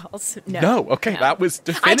need to call? No. Okay, that was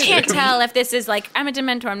I definitive. can't tell if this is like I'm a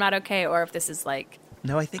Dementor, I'm not okay, or if this is like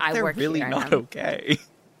No, I think I they're work really here, not I'm- okay.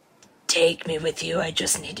 Take me with you. I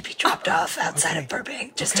just need to be dropped off outside of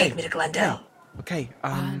Burbank. Just take me to Glendale. Okay.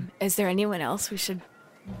 is there anyone else we should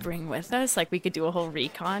bring with us? Like we could do a whole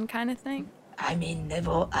recon kind of thing. I mean,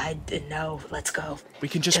 I didn't know. Let's go. We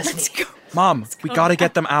can just. Just me. Mom, we gotta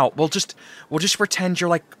get them out. We'll just pretend you're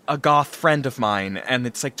like a goth friend of mine, and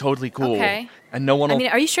it's like totally cool. Okay. And no one will. I mean,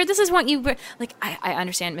 are you sure this is what you like? I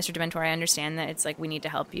understand, Mr. Dementor. I understand that it's like we need to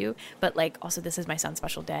help you, but like also this is my son's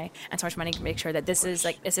special day, and so I just want to make sure that this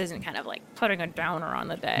isn't kind of like putting a downer on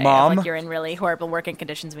the day. Mom? of, like you're in really horrible working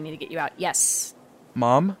conditions. We need to get you out. Yes.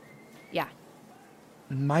 Mom, Yeah.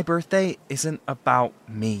 my birthday isn't about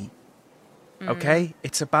me. Okay?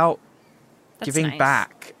 It's about That's giving nice.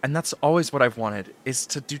 back. And that's always what I've wanted, is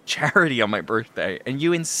to do charity on my birthday. And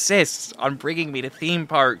you insist on bringing me to theme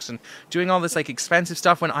parks and doing all this like expensive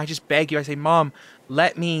stuff when I just beg you. I say, Mom,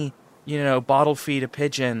 let me, bottle feed a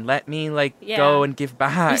pigeon. Let me go and give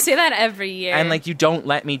back. You say that every year. And you don't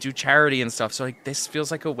let me do charity and stuff. So this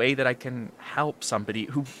feels like a way that I can help somebody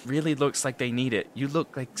who really looks like they need it. You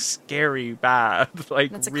look like scary bad,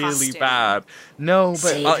 That's a really costume. bad. No, but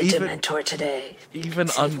Save a even Dementor today. even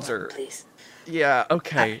Save under. one, please. Yeah,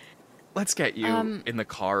 okay. Let's get you in the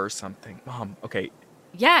car or something. Mom, okay.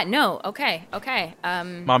 Yeah. No. Okay.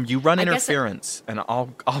 Mom, you run I guess interference and I'll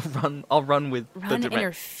run with Run the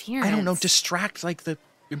interference. I don't know, distract the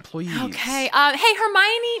employees. Okay. Hey,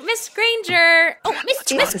 Hermione, Miss Granger. Oh, Miss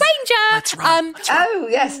Granger. Let's run. Oh,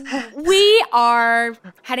 yes. We are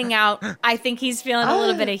heading out. I think he's feeling a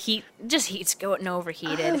little bit of heat. Just heat's getting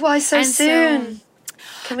overheated. Oh, why so And soon?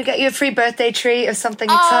 Can we get you a free birthday treat or something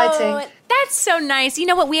Oh, exciting? that's so nice. You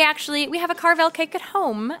know what? We have a Carvel cake at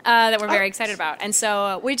home that we're very excited about, and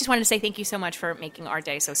so we just wanted to say thank you so much for making our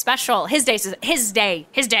day so special. His day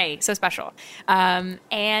so special.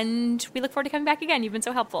 And we look forward to coming back again. You've been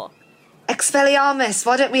so helpful. Expelliarmus,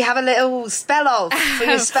 why don't we have a little spell off for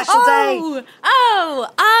your special day?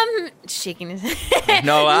 Shaking his head.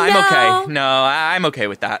 No, I'm okay. No, I'm okay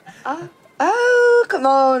with that. Oh, come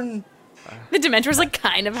on. The Dementor's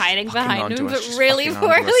kind of hiding behind Onto him, us. but She's really fucking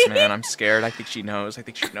onto us, poorly. man, I'm scared. I think she knows.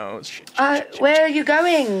 Shit. Where are you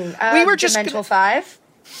going? We were just Dementor gonna- 5?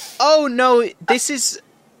 Oh no, this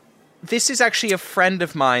is actually a friend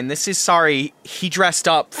of mine. He dressed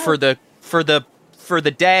up for the for the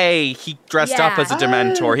day, he dressed up as a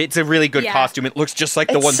Dementor. It's a really good costume. It looks just like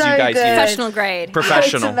the ones so you guys good. use. Professional grade.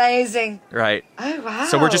 Professional. It's amazing. Right. Oh, wow.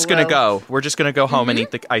 So we're just going to go. We're just going to go home and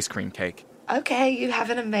eat the ice cream cake. Okay, you have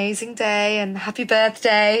an amazing day and happy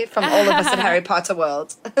birthday from all of us at Harry Potter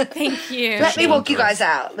World. Thank you. Let me walk you guys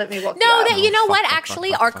out. Let me walk you No, out. that you know what?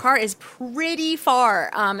 Actually, our car is pretty far,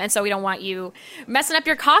 and so we don't want you messing up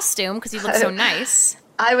your costume because you look so nice.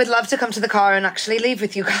 I would love to come to the car and actually leave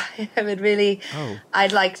with you guys. I would really. Oh.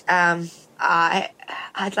 I'd like.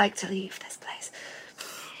 I'd like to leave this place.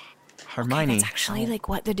 Hermione. That's actually like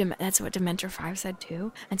what that's what Dementor 5 said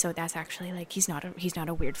too, and so that's actually like he's not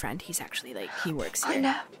a weird friend. He's actually like he works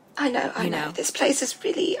here. I know. This place is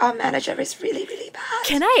really. Our manager is really, really bad.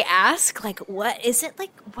 Can I ask, like, what is it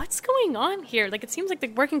like? What's going on here? Like, it seems like the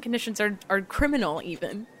working conditions are criminal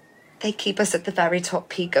even. They keep us at the very top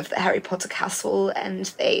peak of the Harry Potter castle, and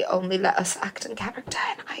they only let us act in character.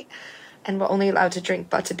 And we're only allowed to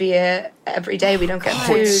drink butterbeer every day. We don't get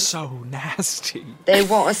food. It's so nasty. They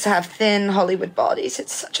want us to have thin Hollywood bodies.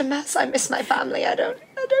 It's such a mess. I miss my family. I don't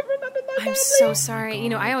remember my family. I'm so sorry. You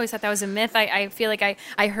know, I always thought that was a myth. I feel like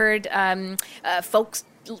I heard folks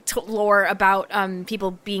lore about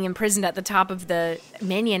people being imprisoned at the top of the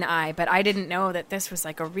Minion Eye, but I didn't know that this was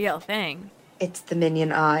like a real thing. It's the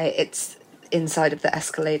Minion Eye. It's inside of the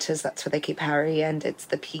escalators. That's where they keep Harry, and it's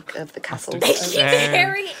the peak of the castle. They keep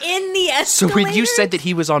Harry in the escalator. So when you said that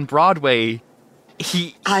he was on Broadway,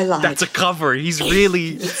 I lied. That's a cover. He's really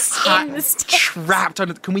in the stands. trapped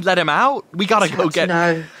on it. Can we let him out? We gotta go get.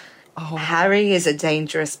 No. Oh. Harry is a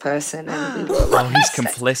dangerous person, and we will he's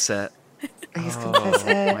complicit. He's Oh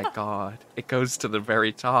complicit. my god! It goes to the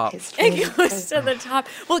very top. It goes to the top.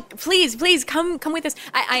 Well, please come with us.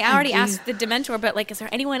 I already asked the Dementor, but like, is there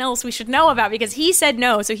anyone else we should know about? Because he said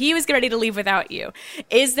no, so he was ready to leave without you.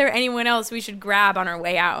 Is there anyone else we should grab on our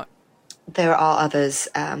way out? There are others,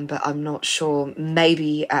 but I'm not sure.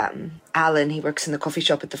 Maybe Alan, he works in the coffee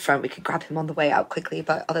shop at the front. We could grab him on the way out quickly,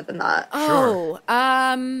 but other than that...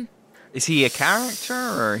 Is he a character,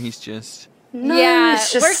 or he's just... No, yeah,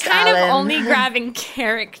 it's just we're kind Alan. of only grabbing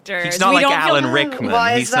characters. He's not like Alan Rickman.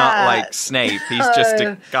 Why is He's not that? like Snape. He's just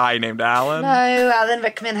a guy named Alan. No, Alan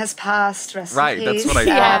Rickman has passed. Rest Right, in that's peace. what I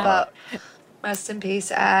Yeah. thought. But rest in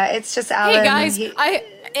peace. It's just Alan. Hey guys,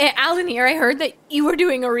 Alan here. I heard that you were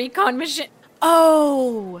doing a recon mission.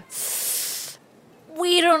 Oh,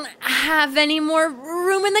 we don't have any more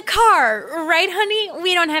room in the car, right, honey?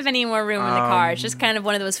 We don't have any more room in the car. It's just kind of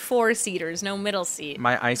one of those 4-seaters, no middle seat.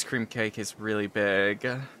 My ice cream cake is really big,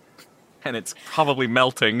 and it's probably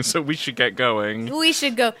melting, so we should get going. We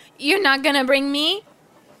should go. You're not gonna bring me?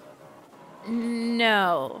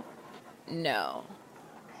 No.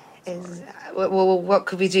 What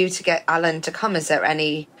could we do to get Alan to come? Is there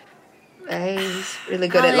any... He's really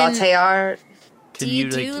good at Alan, latte art. Can Do you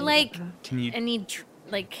Can you? any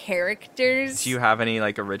like characters? Do you have any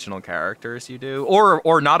like original characters you do,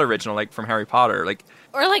 or not original, like from Harry Potter, like?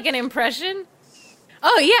 Or like an impression?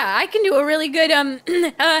 Oh yeah, I can do a really good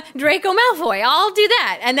Draco Malfoy. I'll do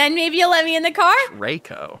that, and then maybe you'll let me in the car.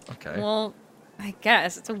 Draco. Okay. Well, I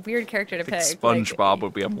guess it's a weird character to I think pick. SpongeBob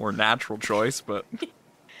would be a more natural choice, but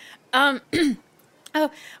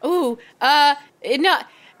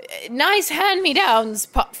Nice hand-me-downs,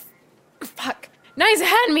 fuck. Nice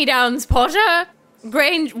hand-me-downs, Potter.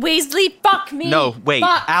 Grange Weasley, fuck me. no, wait,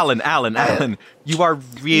 fuck. Alan, you are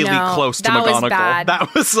really No, close to that was McGonagall. bad.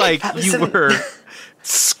 That was like That was you some- were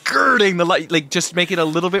skirting the light, like just make it a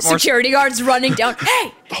little bit more. Security guards running down.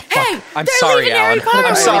 Hey, hey! I'm they're sorry, leaving Alan. Harry Potter.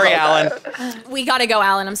 I'm sorry, Alan. We gotta go,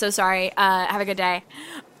 Alan. I'm so sorry. Have a good day.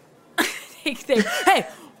 Hey,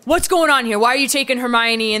 what's going on here? Why are you taking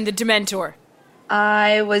Hermione and the Dementor?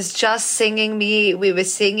 I was just singing we were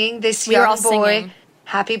singing this We were all young boy. singing.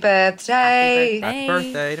 Happy birthday. Happy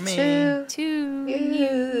birthday to me. To To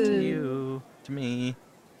you. you. To me.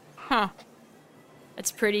 Huh.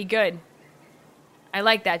 That's pretty good. I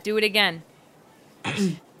like that. Do it again.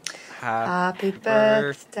 Happy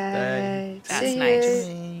birthday That's to nice.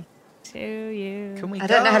 you. me. To you. Can we I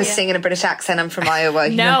don't know how to Yeah. sing in a British accent. I'm from Iowa.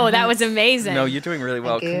 you No, know? that was amazing. No, you're doing really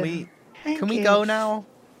well. Thank Can you. we Thank you. go now,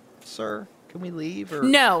 sir? Can we leave or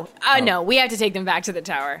No, no, we have to take them back to the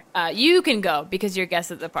tower. You can go because you're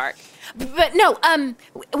guests at the park. But no,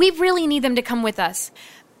 we really need them to come with us.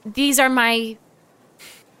 These are my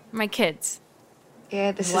kids.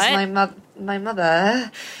 Yeah, this What? is my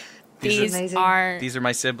mother. These amazing. are These are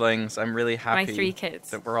my siblings. I'm really happy 3 kids.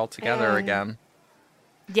 that we're all together Yeah. again.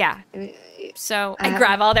 yeah. So I have-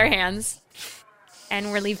 grab all their hands,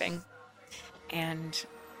 and we're leaving. And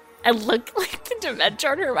I look like the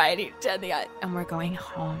Dementor and Hermione to the eye, and we're going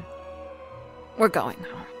home. We're going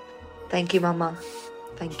home. Thank you, Mama.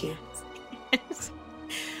 Thank you.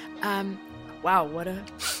 Wow, what a...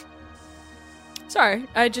 Sorry,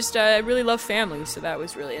 I really love family, so that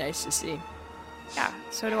was really nice to see. Yeah,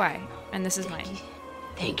 so do I. And this is mine.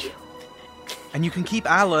 Thank you. And you can keep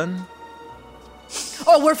Alan.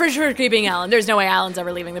 Oh, we're for sure keeping Alan. There's no way Alan's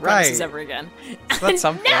ever leaving the premises Right. ever again. So that's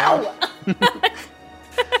something. No!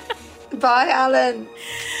 Bye, Alan.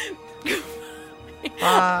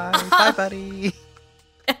 Bye. Bye, buddy.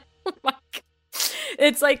 Oh my God.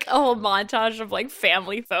 It's like a whole montage of like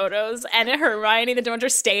family photos, and Hermione and the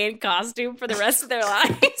Dementor stay in costume for the rest of their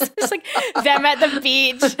lives. It's like them at the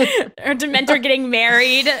beach, or Dementor getting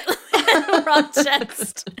married. We're all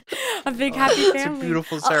just a big happy family. It's a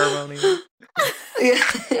beautiful ceremony.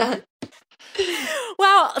 Yeah.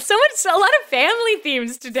 Wow, a lot of family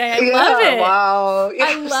themes today. I love it. Wow.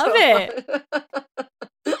 I love it.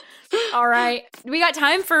 All right. Do we have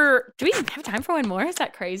time for one more? Is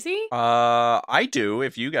that crazy? I do,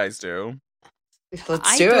 if you guguys do.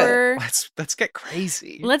 Let's do it. Let's get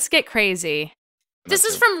crazy. Let's get crazy. This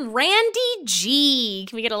is from Randy G.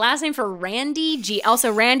 Can we get a last name for Randy G?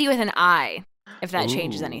 Also, Randy with an I, if that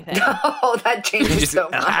changes anything. Oh, that changes so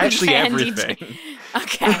much. Actually, Randy everything. G.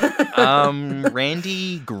 Okay.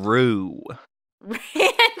 Randy grew. Randy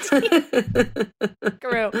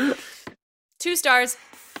grew. 2 stars.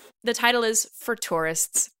 The title is For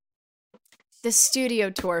Tourists. The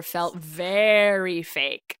studio tour felt very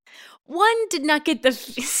fake. One did not get the...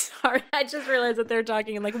 Sorry, I just realized that they're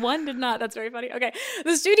talking and like, one did not. That's very funny. Okay.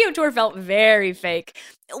 The studio tour felt very fake.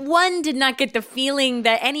 One did not get the feeling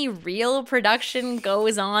that any real production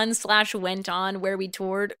goes on / went on where we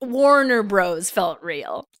toured. Warner Bros. Felt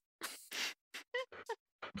real.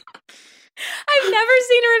 I've never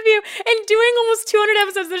seen a review, and doing almost 200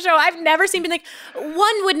 episodes of the show, I've never seen been like,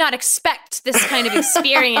 one would not expect this kind of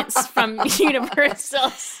experience from Universal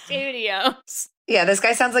Studios. Yeah, this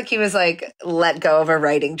guy sounds like he was like let go of a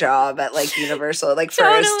writing job at like Universal, like for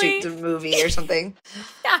Totally. a movie or something.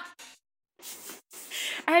 Yeah.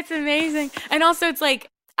 That's amazing. And also it's like,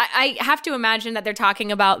 I have to imagine that they're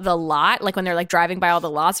talking about the lot, like when they're like driving by all the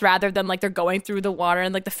lots, rather than like they're going through the water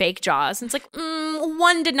and like the fake Jaws. And it's like,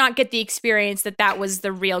 one did not get the experience that was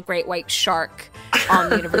the real great white shark on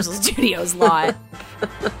the Universal Studios lot.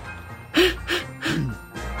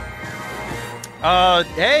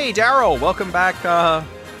 Hey, Daryl, welcome back.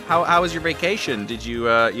 How was your vacation? Did you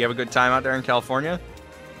have a good time out there in California?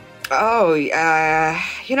 Oh,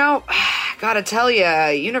 gotta tell you,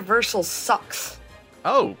 Universal sucks.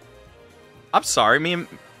 Oh, I'm sorry.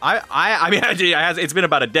 It's been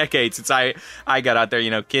about a decade since I got out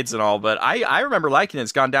there, kids and all, but I remember liking it.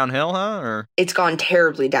 It's gone downhill, huh? Or It's gone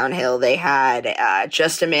terribly downhill. They had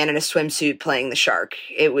just a man in a swimsuit playing the shark.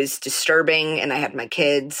 It was disturbing, and I had my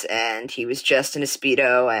kids, and he was just in a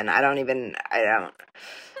Speedo, and I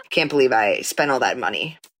can't believe I spent all that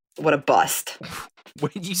money. What a bust.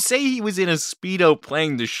 when you say he was in a Speedo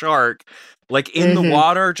playing the shark, like in the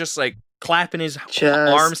water, just like clapping his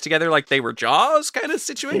arms together like they were Jaws kind of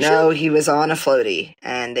situation? No, he was on a floaty,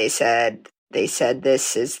 and they said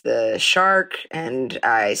this is the shark, and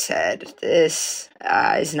I said this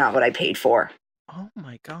is not what I paid for. Oh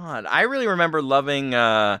my god! I really remember loving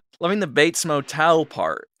the Bates Motel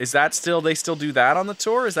part. Is that they still do that on the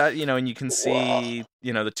tour? Is that and you can see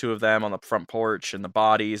the two of them on the front porch and the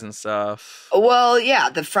bodies and stuff? Well, yeah,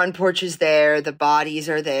 the front porch is there, the bodies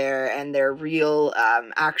are there, and they're real,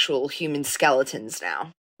 actual human skeletons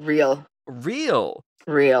now. Real.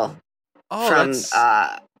 Oh,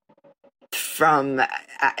 from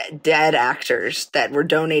dead actors that were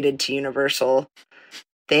donated to Universal.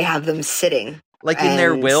 They have them sitting. Like in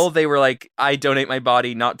their will, they were like, I donate my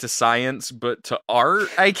body not to science, but to art,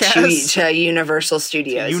 I guess. To Universal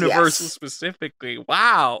Studios. Universal specifically.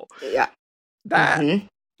 Wow. Yeah.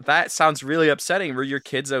 That sounds really upsetting. Were your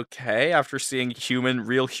kids okay after seeing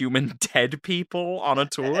real human dead people on a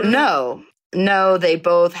tour? No, they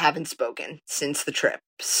both haven't spoken since the trip.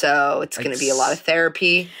 So it's going to be a lot of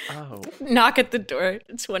therapy. Oh. Knock at the door.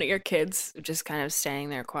 It's one of your kids just kind of standing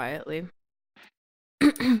there quietly.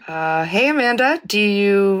 Hey, Amanda, do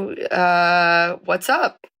you, what's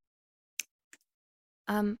up?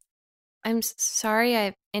 I'm sorry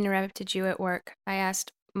I interrupted you at work. I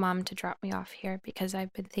asked Mom to drop me off here because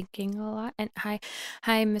I've been thinking a lot. And hi,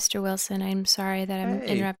 Mr. Wilson. I'm sorry that I'm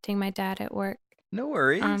interrupting my dad at work. No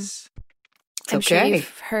worries. I'm sure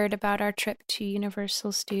you've heard about our trip to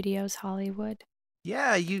Universal Studios Hollywood.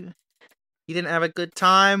 Yeah, you didn't have a good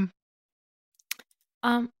time?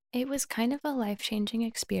 It was kind of a life-changing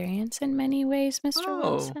experience in many ways, Mr.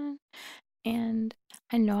 Wilson. And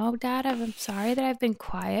I know, Dad, I'm sorry that I've been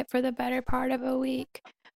quiet for the better part of a week,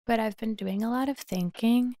 but I've been doing a lot of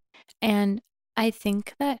thinking. And I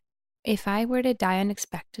think that if I were to die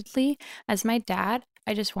unexpectedly, as my dad,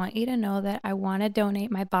 I just want you to know that I want to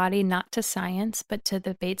donate my body not to science, but to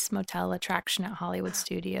the Bates Motel attraction at Hollywood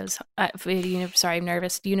Studios.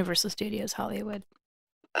 Universal Studios Hollywood.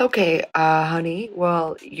 Okay, honey.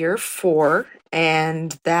 Well, you're 4,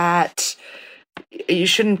 and that you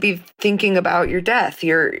shouldn't be thinking about your death.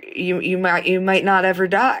 You might not ever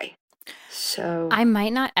die. So I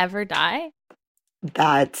might not ever die?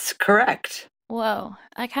 That's correct. Whoa,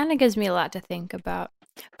 that kind of gives me a lot to think about.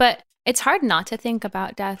 But it's hard not to think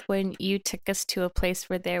about death when you took us to a place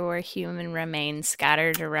where there were human remains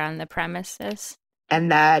scattered around the premises.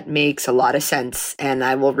 And that makes a lot of sense, and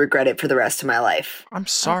I will regret it for the rest of my life. I'm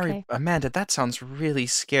sorry, Okay. Amanda, that sounds really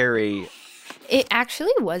scary. It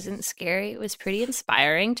actually wasn't scary. It was pretty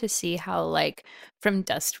inspiring to see how, like, from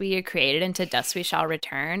dust we are created and to dust we shall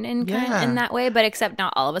return in that way. But except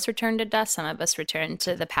not all of us return to dust. Some of us return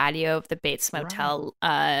to the patio of the Bates Motel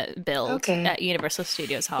build at Universal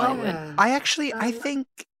Studios Hollywood. I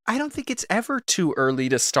don't think it's ever too early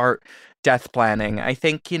to start death planning. I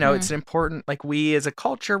think, it's important, like, we as a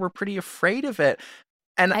culture, we're pretty afraid of it.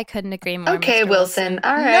 And I couldn't agree more. Okay, Mr. Wilson.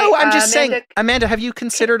 All right. No, I'm just saying, Amanda, have you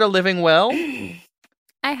considered a living will?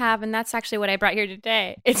 I have, and that's actually what I brought here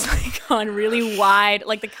today. It's like on really wide,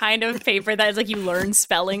 like the kind of paper that is like you learn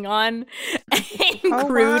spelling on, and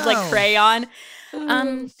crude, like crayon.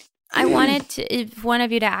 I wanted one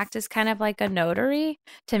of you to act as kind of like a notary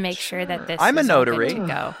to make sure that this. I'm a is all good notary. to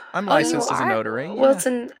go. I'm licensed as a notary. Yeah.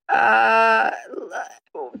 Wilson,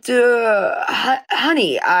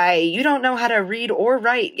 honey, you don't know how to read or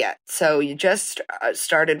write yet, so you just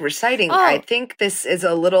started reciting. I think this is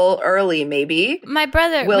a little early, maybe. My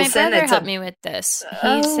brother Wilson, helped me with this.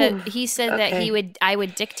 He said that I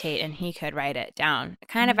would dictate and he could write it down,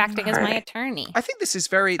 kind of acting as my attorney. I think this is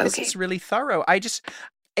really thorough.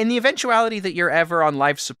 In the eventuality that you're ever on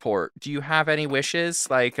life support, do you have any wishes,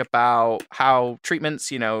 like, about how treatments,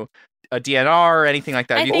 a DNR or anything like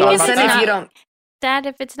that? Have you thought about that? Dad,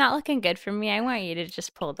 if it's not looking good for me, I want you to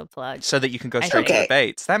just pull the plug. So that you can go straight to the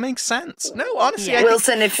Bates. That makes sense. No, honestly,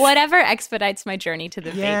 Wilson, if whatever expedites my journey to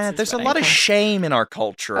the Bates. Yeah, there's a lot of shame in our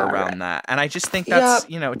culture around that. And I just think that's,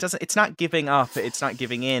 it's not giving up, it's not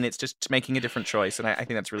giving in, it's just making a different choice. And I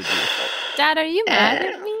think that's really beautiful. Dad, are you mad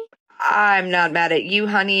at me? I'm not mad at you,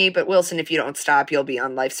 honey, but Wilson, if you don't stop, you'll be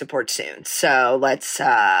on life support soon. So let's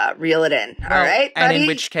reel it in. All right, buddy? And in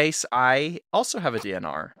which case, I also have a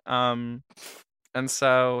DNR. And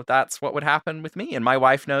so that's what would happen with me. And my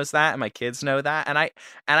wife knows that, and my kids know that. And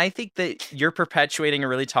I think that you're perpetuating a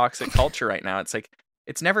really toxic culture right now. It's like,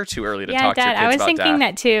 it's never too early to talk to your kids about Dad, I was thinking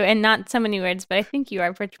death. that too, and not so many words, but I think you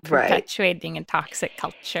are perpetuating a toxic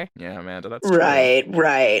culture. Yeah, Amanda, that's true.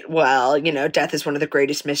 Right. Well, death is one of the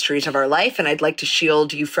greatest mysteries of our life, and I'd like to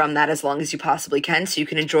shield you from that as long as you possibly can so you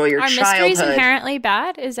can enjoy your childhood. Are mysteries inherently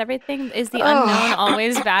bad? Is the unknown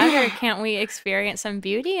always bad, or can't we experience some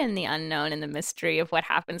beauty in the unknown and the mystery of what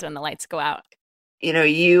happens when the lights go out?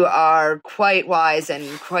 You are quite wise and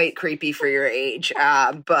quite creepy for your age.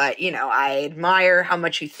 But, I admire how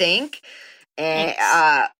much you think. And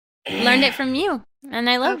learned it from you, and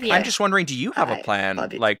I love you. I'm just wondering, do you have a plan,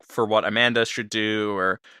 like, for what Amanda should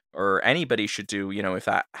do or anybody should do, if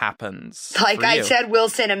that happens? Like I said,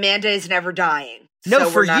 Wilson, Amanda is never dying. No, so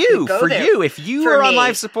for you. If you are on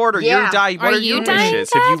life support or you're dying, what are your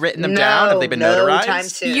wishes? Have you written them down? Have they been notarized? Time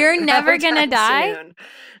soon. You're never gonna die? Soon.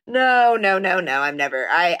 No, I'm never.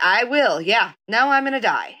 I will, yeah. No, I'm gonna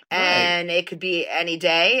die. Right. And it could be any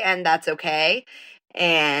day, and that's okay.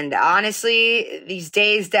 And honestly, these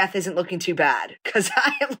days, death isn't looking too bad, because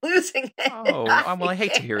I am losing it. Oh, well, I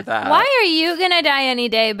hate to hear that. Why are you gonna die any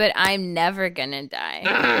day, but I'm never gonna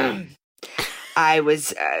die? I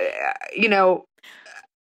was,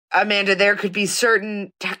 Amanda, there could be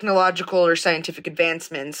certain technological or scientific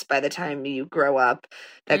advancements by the time you grow up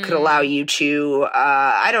that could allow you to,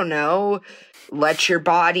 I don't know, let your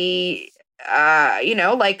body,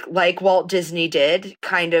 like Walt Disney did,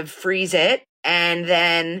 kind of freeze it, and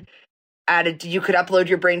then you could upload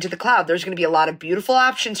your brain to the cloud. There's going to be a lot of beautiful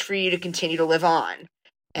options for you to continue to live on.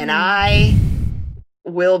 And I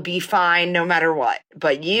will be fine no matter what,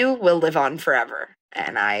 but you will live on forever.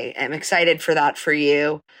 And I am excited for that for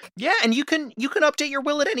you. Yeah, and you can update your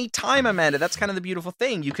will at any time, Amanda. That's kind of the beautiful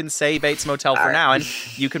thing. You can say Bates Motel for now, and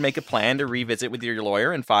you can make a plan to revisit with your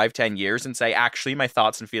lawyer in 5-10 years and say, actually, my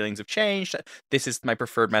thoughts and feelings have changed. This is my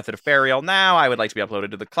preferred method of burial now. I would like to be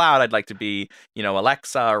uploaded to the cloud. I'd like to be,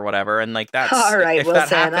 Alexa or whatever. And like that's all right, if Wilson.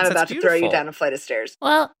 That happens, I'm about to throw you down a flight of stairs.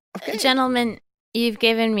 Well, gentlemen, You've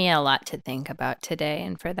given me a lot to think about today,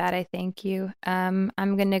 and for that I thank you. I'm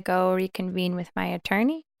going to go reconvene with my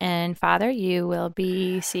attorney, and Father, you will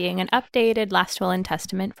be seeing an updated last will and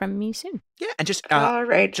testament from me soon. Yeah, and just All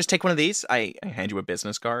right. just take one of these. I hand you a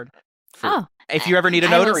business card. Oh, If you ever need a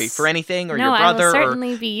notary for anything, or your brother, I will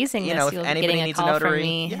certainly be using this. if You'll be anybody getting a needs call a notary,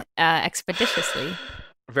 from me expeditiously.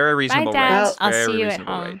 Very reasonable Bye, Dad. rates. I'll Very see you at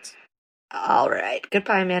reasonable home. rates. All right.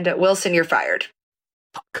 Goodbye, Amanda. Wilson, you're fired.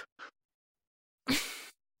 Fuck.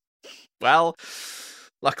 Well,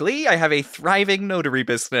 luckily I have a thriving notary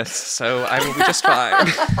business, so I will be just fine.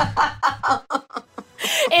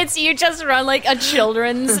 It's you just run like a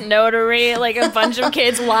children's notary, like a bunch of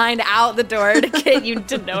kids lined out the door to get you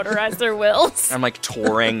to notarize their wills. I'm like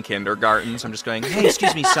touring kindergartens. I'm just going, hey,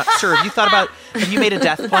 excuse me, sir, have you made a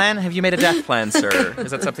death plan? Have you made a death plan, sir? Is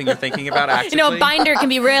that something you're thinking about actively? You know, a binder can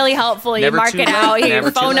be really helpful. You Never mark too it late. out, you Never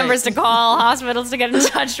have too phone late. numbers to call, hospitals to get in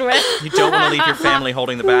touch with. You don't want to leave your family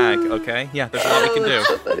holding the bag, okay? Yeah, there's a lot we can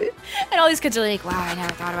do. And all these kids are like, wow, I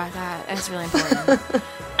never thought about that. That's really important.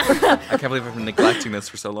 I can't believe I've been neglecting this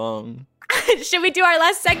for so long. Should we do our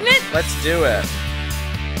last segment? Let's do it.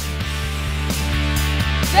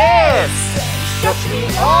 This shook me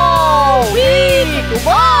all week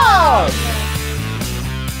long.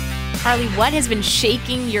 Carly, what has been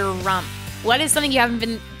shaking your rump? What is something you haven't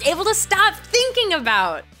been able to stop thinking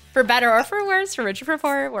about? For better or for worse, for richer or for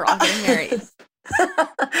poor, we're all getting married.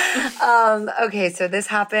 Okay, so this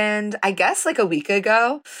happened, I guess, like a week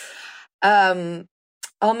ago.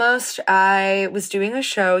 Almost. I was doing a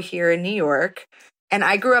show here in New York, and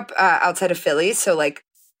I grew up outside of Philly, so like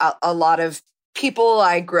a lot of people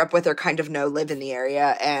I grew up with or kind of know live in the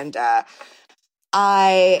area, and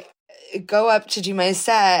I go up to do my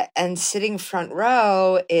set, and sitting front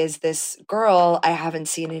row is this girl I haven't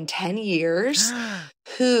seen in 10 years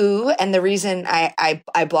and the reason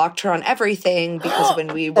I blocked her on everything, because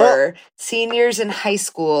when we were seniors in high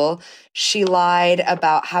school, she lied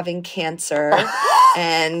about having cancer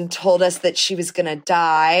and told us that she was going to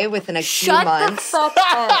die within a few months. Shut the fuck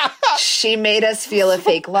up. She made us feel a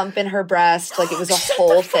fake lump in her breast. Like, it was a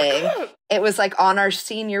whole thing. It was like on our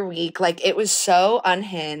senior week. Like, it was so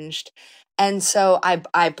unhinged. And so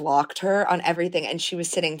I blocked her on everything. And she was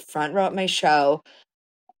sitting front row at my show,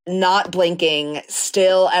 not blinking,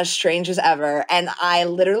 still as strange as ever. And I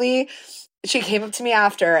literally, she came up to me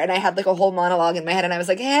after, and I had like a whole monologue in my head, and I was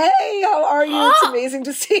like, hey, how are you? It's amazing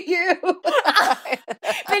to see you.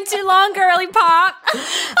 Been too long, girly pop.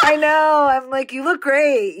 I know. I'm like, you look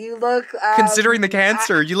great. You look... Considering the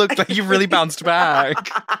cancer, you look like you really bounced back.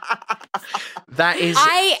 That is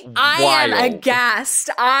I am wild. aghast.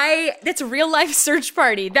 That's a real life search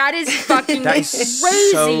party. That is fucking That is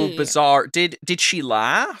crazy. so bizarre. Did she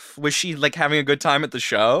laugh? Was she like having a good time at the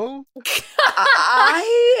show?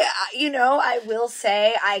 I will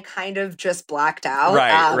say I kind of just blacked out.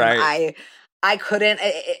 Right. I couldn't,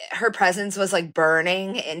 her presence was like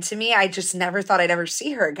burning into me. I just never thought I'd ever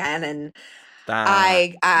see her again. And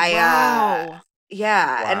Wow.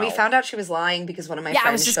 yeah. And we Wow. found out she was lying because one of my friends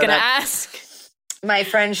I was just showed gonna up. ask. My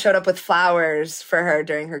friend showed up with flowers for her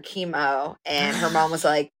during her chemo, and her mom was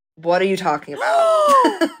like, what are you talking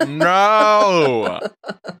about? No.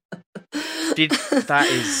 That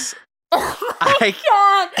is... Oh my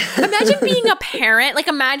god! Imagine being a parent. Like,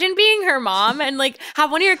 imagine being her mom and like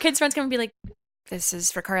have one of your kids' friends come and be like, "This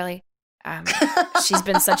is for Carly. She's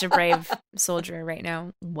been such a brave soldier right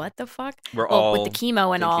now. What the fuck? We're all with the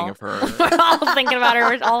chemo and all. thinking of her. We're all thinking about her.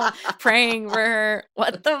 We're all praying for her.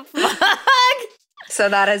 What the fuck? So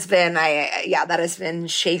that has been, that has been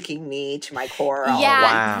shaking me to my core. Yeah,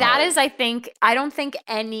 wow. that is, I don't think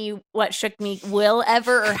What Shook Me will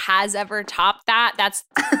ever or has ever topped that. That's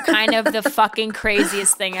kind of the fucking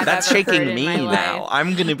craziest thing I've That's ever shaking heard in me my now. life.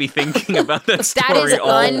 I'm going to be thinking about that story That is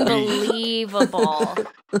all week. unbelievable.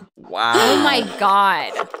 Wow. Oh my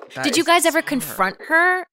god. That Did you is guys ever bizarre. confront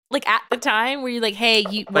her? Like at the time? Were you like, hey,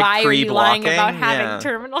 why are you lying pre-blocking? about having Yeah.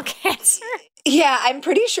 terminal cancer? Yeah, I'm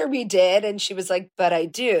pretty sure we did. And she was like, but I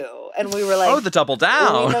do. And we were like, Oh, the double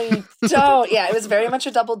down. we know you don't. Yeah, it was very much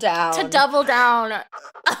a double down. To double down.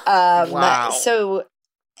 Wow. So,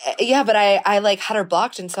 yeah, but I like had her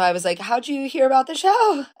blocked. And so I was like, how'd you hear about the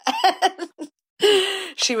show?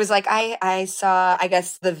 She was like, I saw, I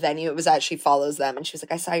guess the venue it was at, she follows them. And she was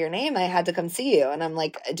like, I saw your name. I had to come see you. And I'm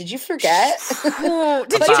like, did you forget? Oh,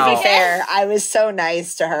 did But you to be forget? fair, I was so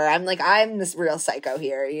nice to her. I'm like, I'm this real psycho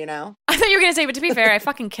here, you know? I thought you were going to say, but to be fair, I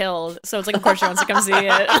fucking killed. So it's like, of course she wants to come see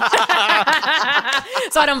it.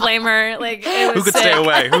 So I don't blame her. Like, it was Who could sick. stay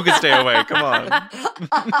away? Who could stay away? Come on.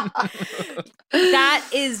 That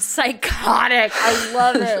is psychotic. I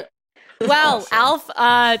love it. Well, Alf,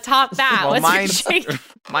 top that. Well, What's your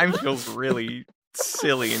mine feels really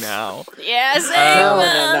silly now. Yeah, same.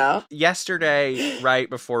 No. Yesterday, right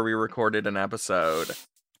before we recorded an episode,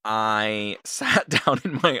 I sat down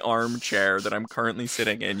in my armchair that I'm currently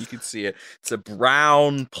sitting in. You can see it. It's a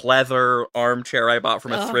brown pleather armchair I bought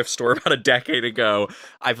from a thrift store about a decade ago.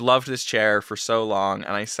 I've loved this chair for so long,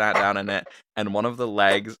 and I sat down in it, and one of the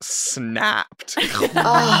legs snapped.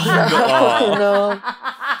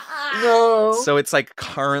 No. So it's like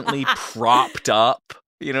currently propped up.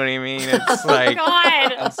 You know what I mean? It's like,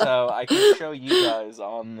 God. and so I can show you guys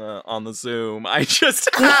on the Zoom. I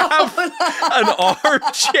just have an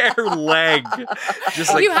armchair leg,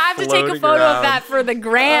 just like you have to take a floating photo around. of that for the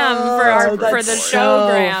gram for the so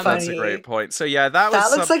showgram. funny. That's a great point. So yeah, that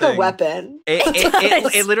was looks like a something- weapon.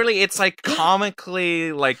 It literally, it's like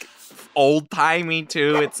comically like old timey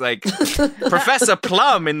too. It's like Professor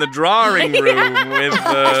Plum in the drawing room with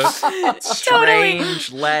the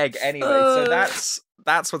strange leg. Anyway, so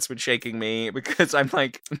that's what's been shaking me, because I'm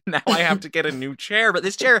like, now I have to get a new chair. But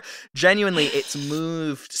this chair, genuinely, it's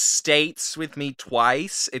moved states with me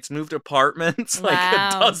twice. It's moved apartments like a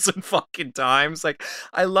dozen fucking times. Like,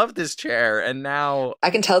 I love this chair, and now I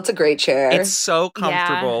can tell it's a great chair. it's so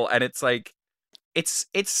comfortable, and it's like, it's.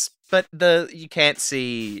 But you can't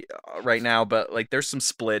see right now, but like there's some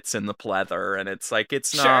splits in the pleather, and it's like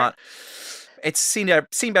it's not. It's seen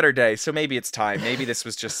better days, so maybe it's time. Maybe this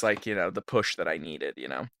was just like, the push that I needed,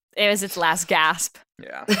 It was its last gasp.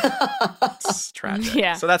 Yeah. It's tragic.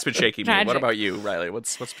 Yeah. So that's been shaking me. What Tragic. about you, Riley?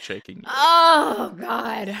 What's been shaking you? Oh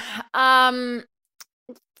God.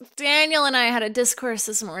 Daniel and I had a discourse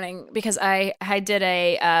this morning because I did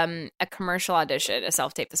a commercial audition, a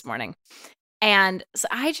self-tape this morning. And so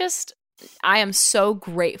I am so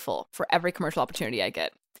grateful for every commercial opportunity I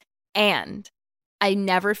get. And I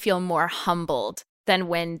never feel more humbled than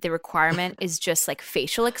when the requirement is just like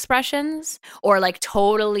facial expressions or like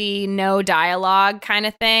totally no dialogue kind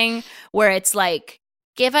of thing, where it's like,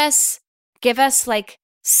 give us like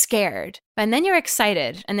scared, and then you're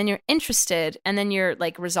excited, and then you're interested, and then you're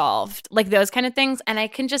like resolved, like those kind of things. And I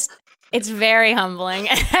can just, it's very humbling.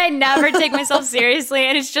 I never take myself seriously.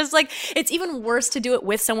 And it's just like, it's even worse to do it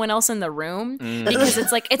with someone else in the room because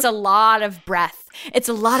it's like, it's a lot of breath. It's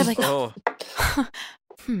a lot of like,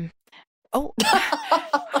 and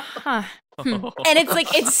it's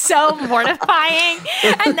like, it's so mortifying.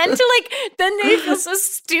 And then then they feel so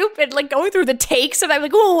stupid, like going through the takes of that,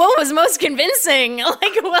 like, oh, what was most convincing?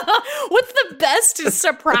 Like, well, what's the best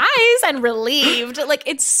surprise and relieved? Like,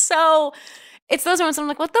 it's those moments I'm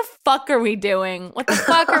like, what the fuck are we doing? What the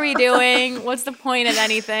fuck are we doing? What's the point of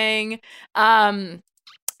anything?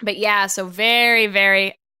 But yeah, so very,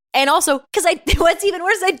 very. And also, because what's even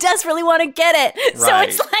worse, I desperately want to get it. So Right.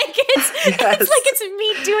 it's like it's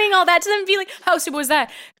me doing all that to them, be like, how stupid was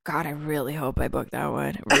that? God, I really hope I booked that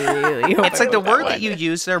one. Really hope. It's like the word that you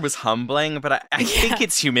used there was humbling, but I think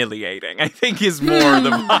it's humiliating. I think is more the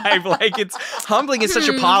vibe. Like, it's humbling is such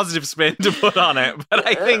a positive spin to put on it, but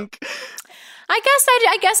I think.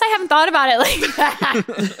 I guess I haven't thought about it like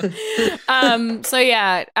that. So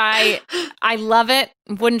yeah, I love it.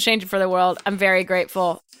 Wouldn't change it for the world. I'm very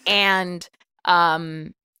grateful, and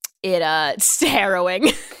it's harrowing.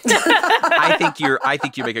 I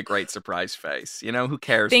think you make a great surprise face. Who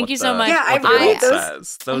cares? Thank you so much. Yeah, I what the really- world those-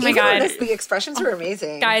 says. Oh Those my are God. great. The expressions were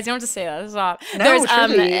amazing. Guys, you don't have to say that. Stop. No, There's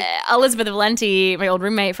truly. Elizabeth Valenti, my old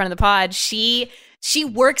roommate, friend of the pod. She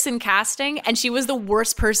works in casting, and she was the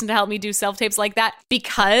worst person to help me do self-tapes like that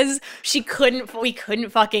because we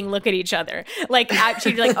couldn't fucking look at each other. Like,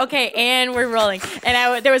 she'd be like, okay, and we're rolling.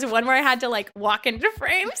 And there was one where I had to like walk into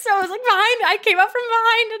frame. So I was like I came up from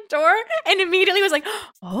behind a door and immediately was like,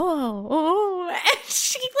 oh. And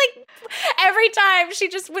she like, every time she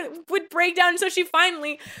just would break down. So she's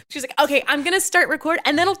like, okay, I'm going to start record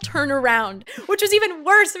and then I'll turn around, which was even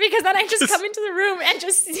worse because then I just come into the room and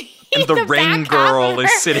just see And the rain back girl half of her.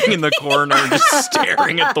 is sitting in the corner just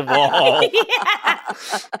staring at the wall. Yeah.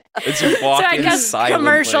 As you walk So I in guess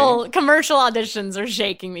silently. commercial auditions are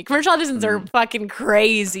shaking me. Commercial auditions are fucking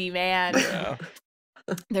crazy, man. Yeah.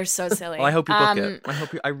 They're so silly. Well, I hope you book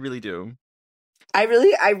it. I really do. I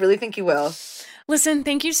really think you will. Listen,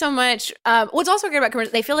 thank you so much. What's also great about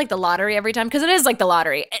commercials, they feel like the lottery every time, because it is like the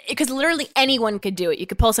lottery. Because literally anyone could do it. You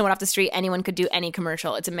could pull someone off the street, anyone could do any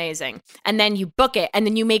commercial. It's amazing. And then you book it, and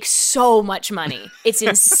then you make so much money. It's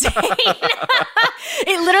insane.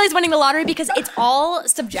 It literally is winning the lottery because it's all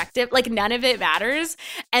subjective. Like, none of it matters.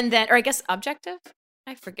 And then, or I guess objective?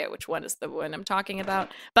 I forget which one is the one I'm talking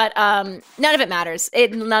about, but none of it matters.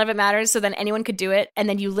 None of it matters. So then anyone could do it, and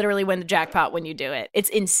then you literally win the jackpot when you do it. It's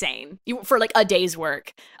insane. For like a day's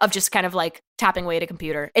work of just kind of like tapping away at a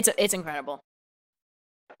computer. It's incredible.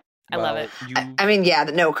 I love it. I mean, yeah,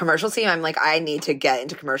 no, commercials team, I'm like, I need to get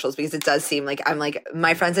into commercials because it does seem like I'm like,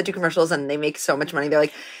 my friends that do commercials and they make so much money. They're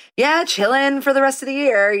like, yeah, chilling for the rest of the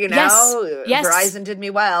year, you know? Yes. Verizon did me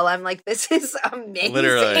well. I'm like, this is amazing.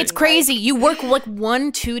 Literally. It's crazy. You work like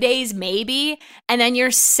 1-2 days maybe, and then you're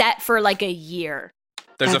set for like a year.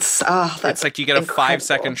 There's that's it's like you get a incredible.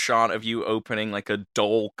 5-second shot of you opening like a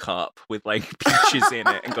Dole cup with like peaches in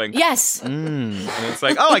it and going, Yes. And it's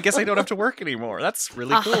like, oh, I guess I don't have to work anymore. That's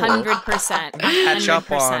really cool. 100%. Catch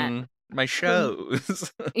up on my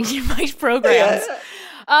shows. My programs.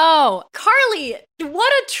 Oh, Carly,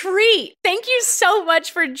 what a treat. Thank you so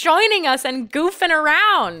much for joining us and goofing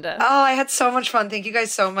around. Oh, I had so much fun. Thank you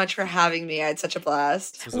guys so much for having me. I had such a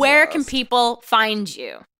blast. Where can people find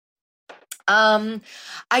you?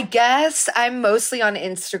 I guess I'm mostly on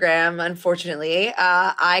Instagram, unfortunately.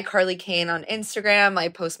 I Carly Kane on Instagram. I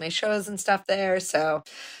post my shows and stuff there, so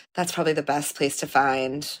that's probably the best place to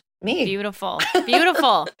find me. Beautiful.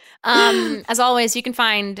 As always, you can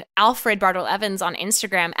find Alfred Bartle Evans on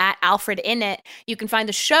Instagram at AlfredInit. You can find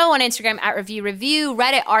the show on Instagram at Review,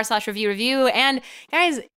 Reddit r/Review. And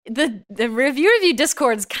guys, the review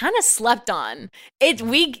Discord's kind of slept on.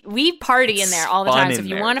 We party in there all the time. So if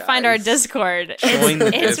you want to find our Discord,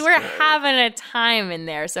 we're having a time in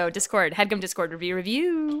there. So Discord, Headgum Discord,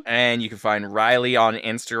 Review. And you can find Riley on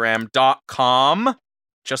Instagram.com.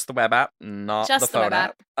 Just the web app, not Just the phone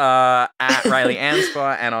app. At Riley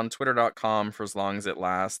Anspa, and on Twitter.com for as long as it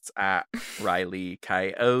lasts at Riley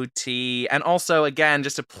Coyote. And also, again,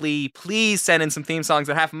 just a plea, please send in some theme songs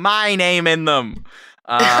that have my name in them.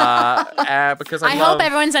 Because I hope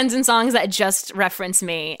everyone sends in songs that just reference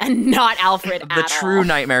me and not Alfred The true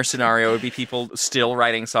nightmare scenario would be people still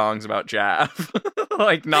writing songs about Jeff.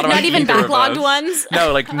 Like not even backlogged ones.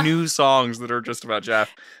 No, like new songs that are just about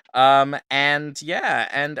Jeff. And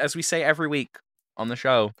as we say every week on the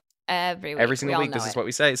show, every single week, this is what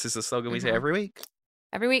we say. This is the slogan we say every week.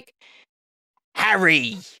 Every week.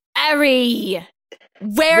 Harry.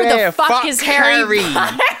 Where the fuck is Harry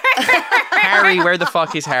Potter? Harry, where the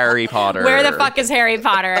fuck is Harry Potter? Where the fuck is Harry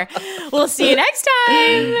Potter? We'll see you next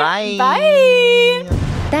time. Bye. Bye.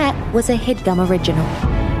 That was a HeadGum original.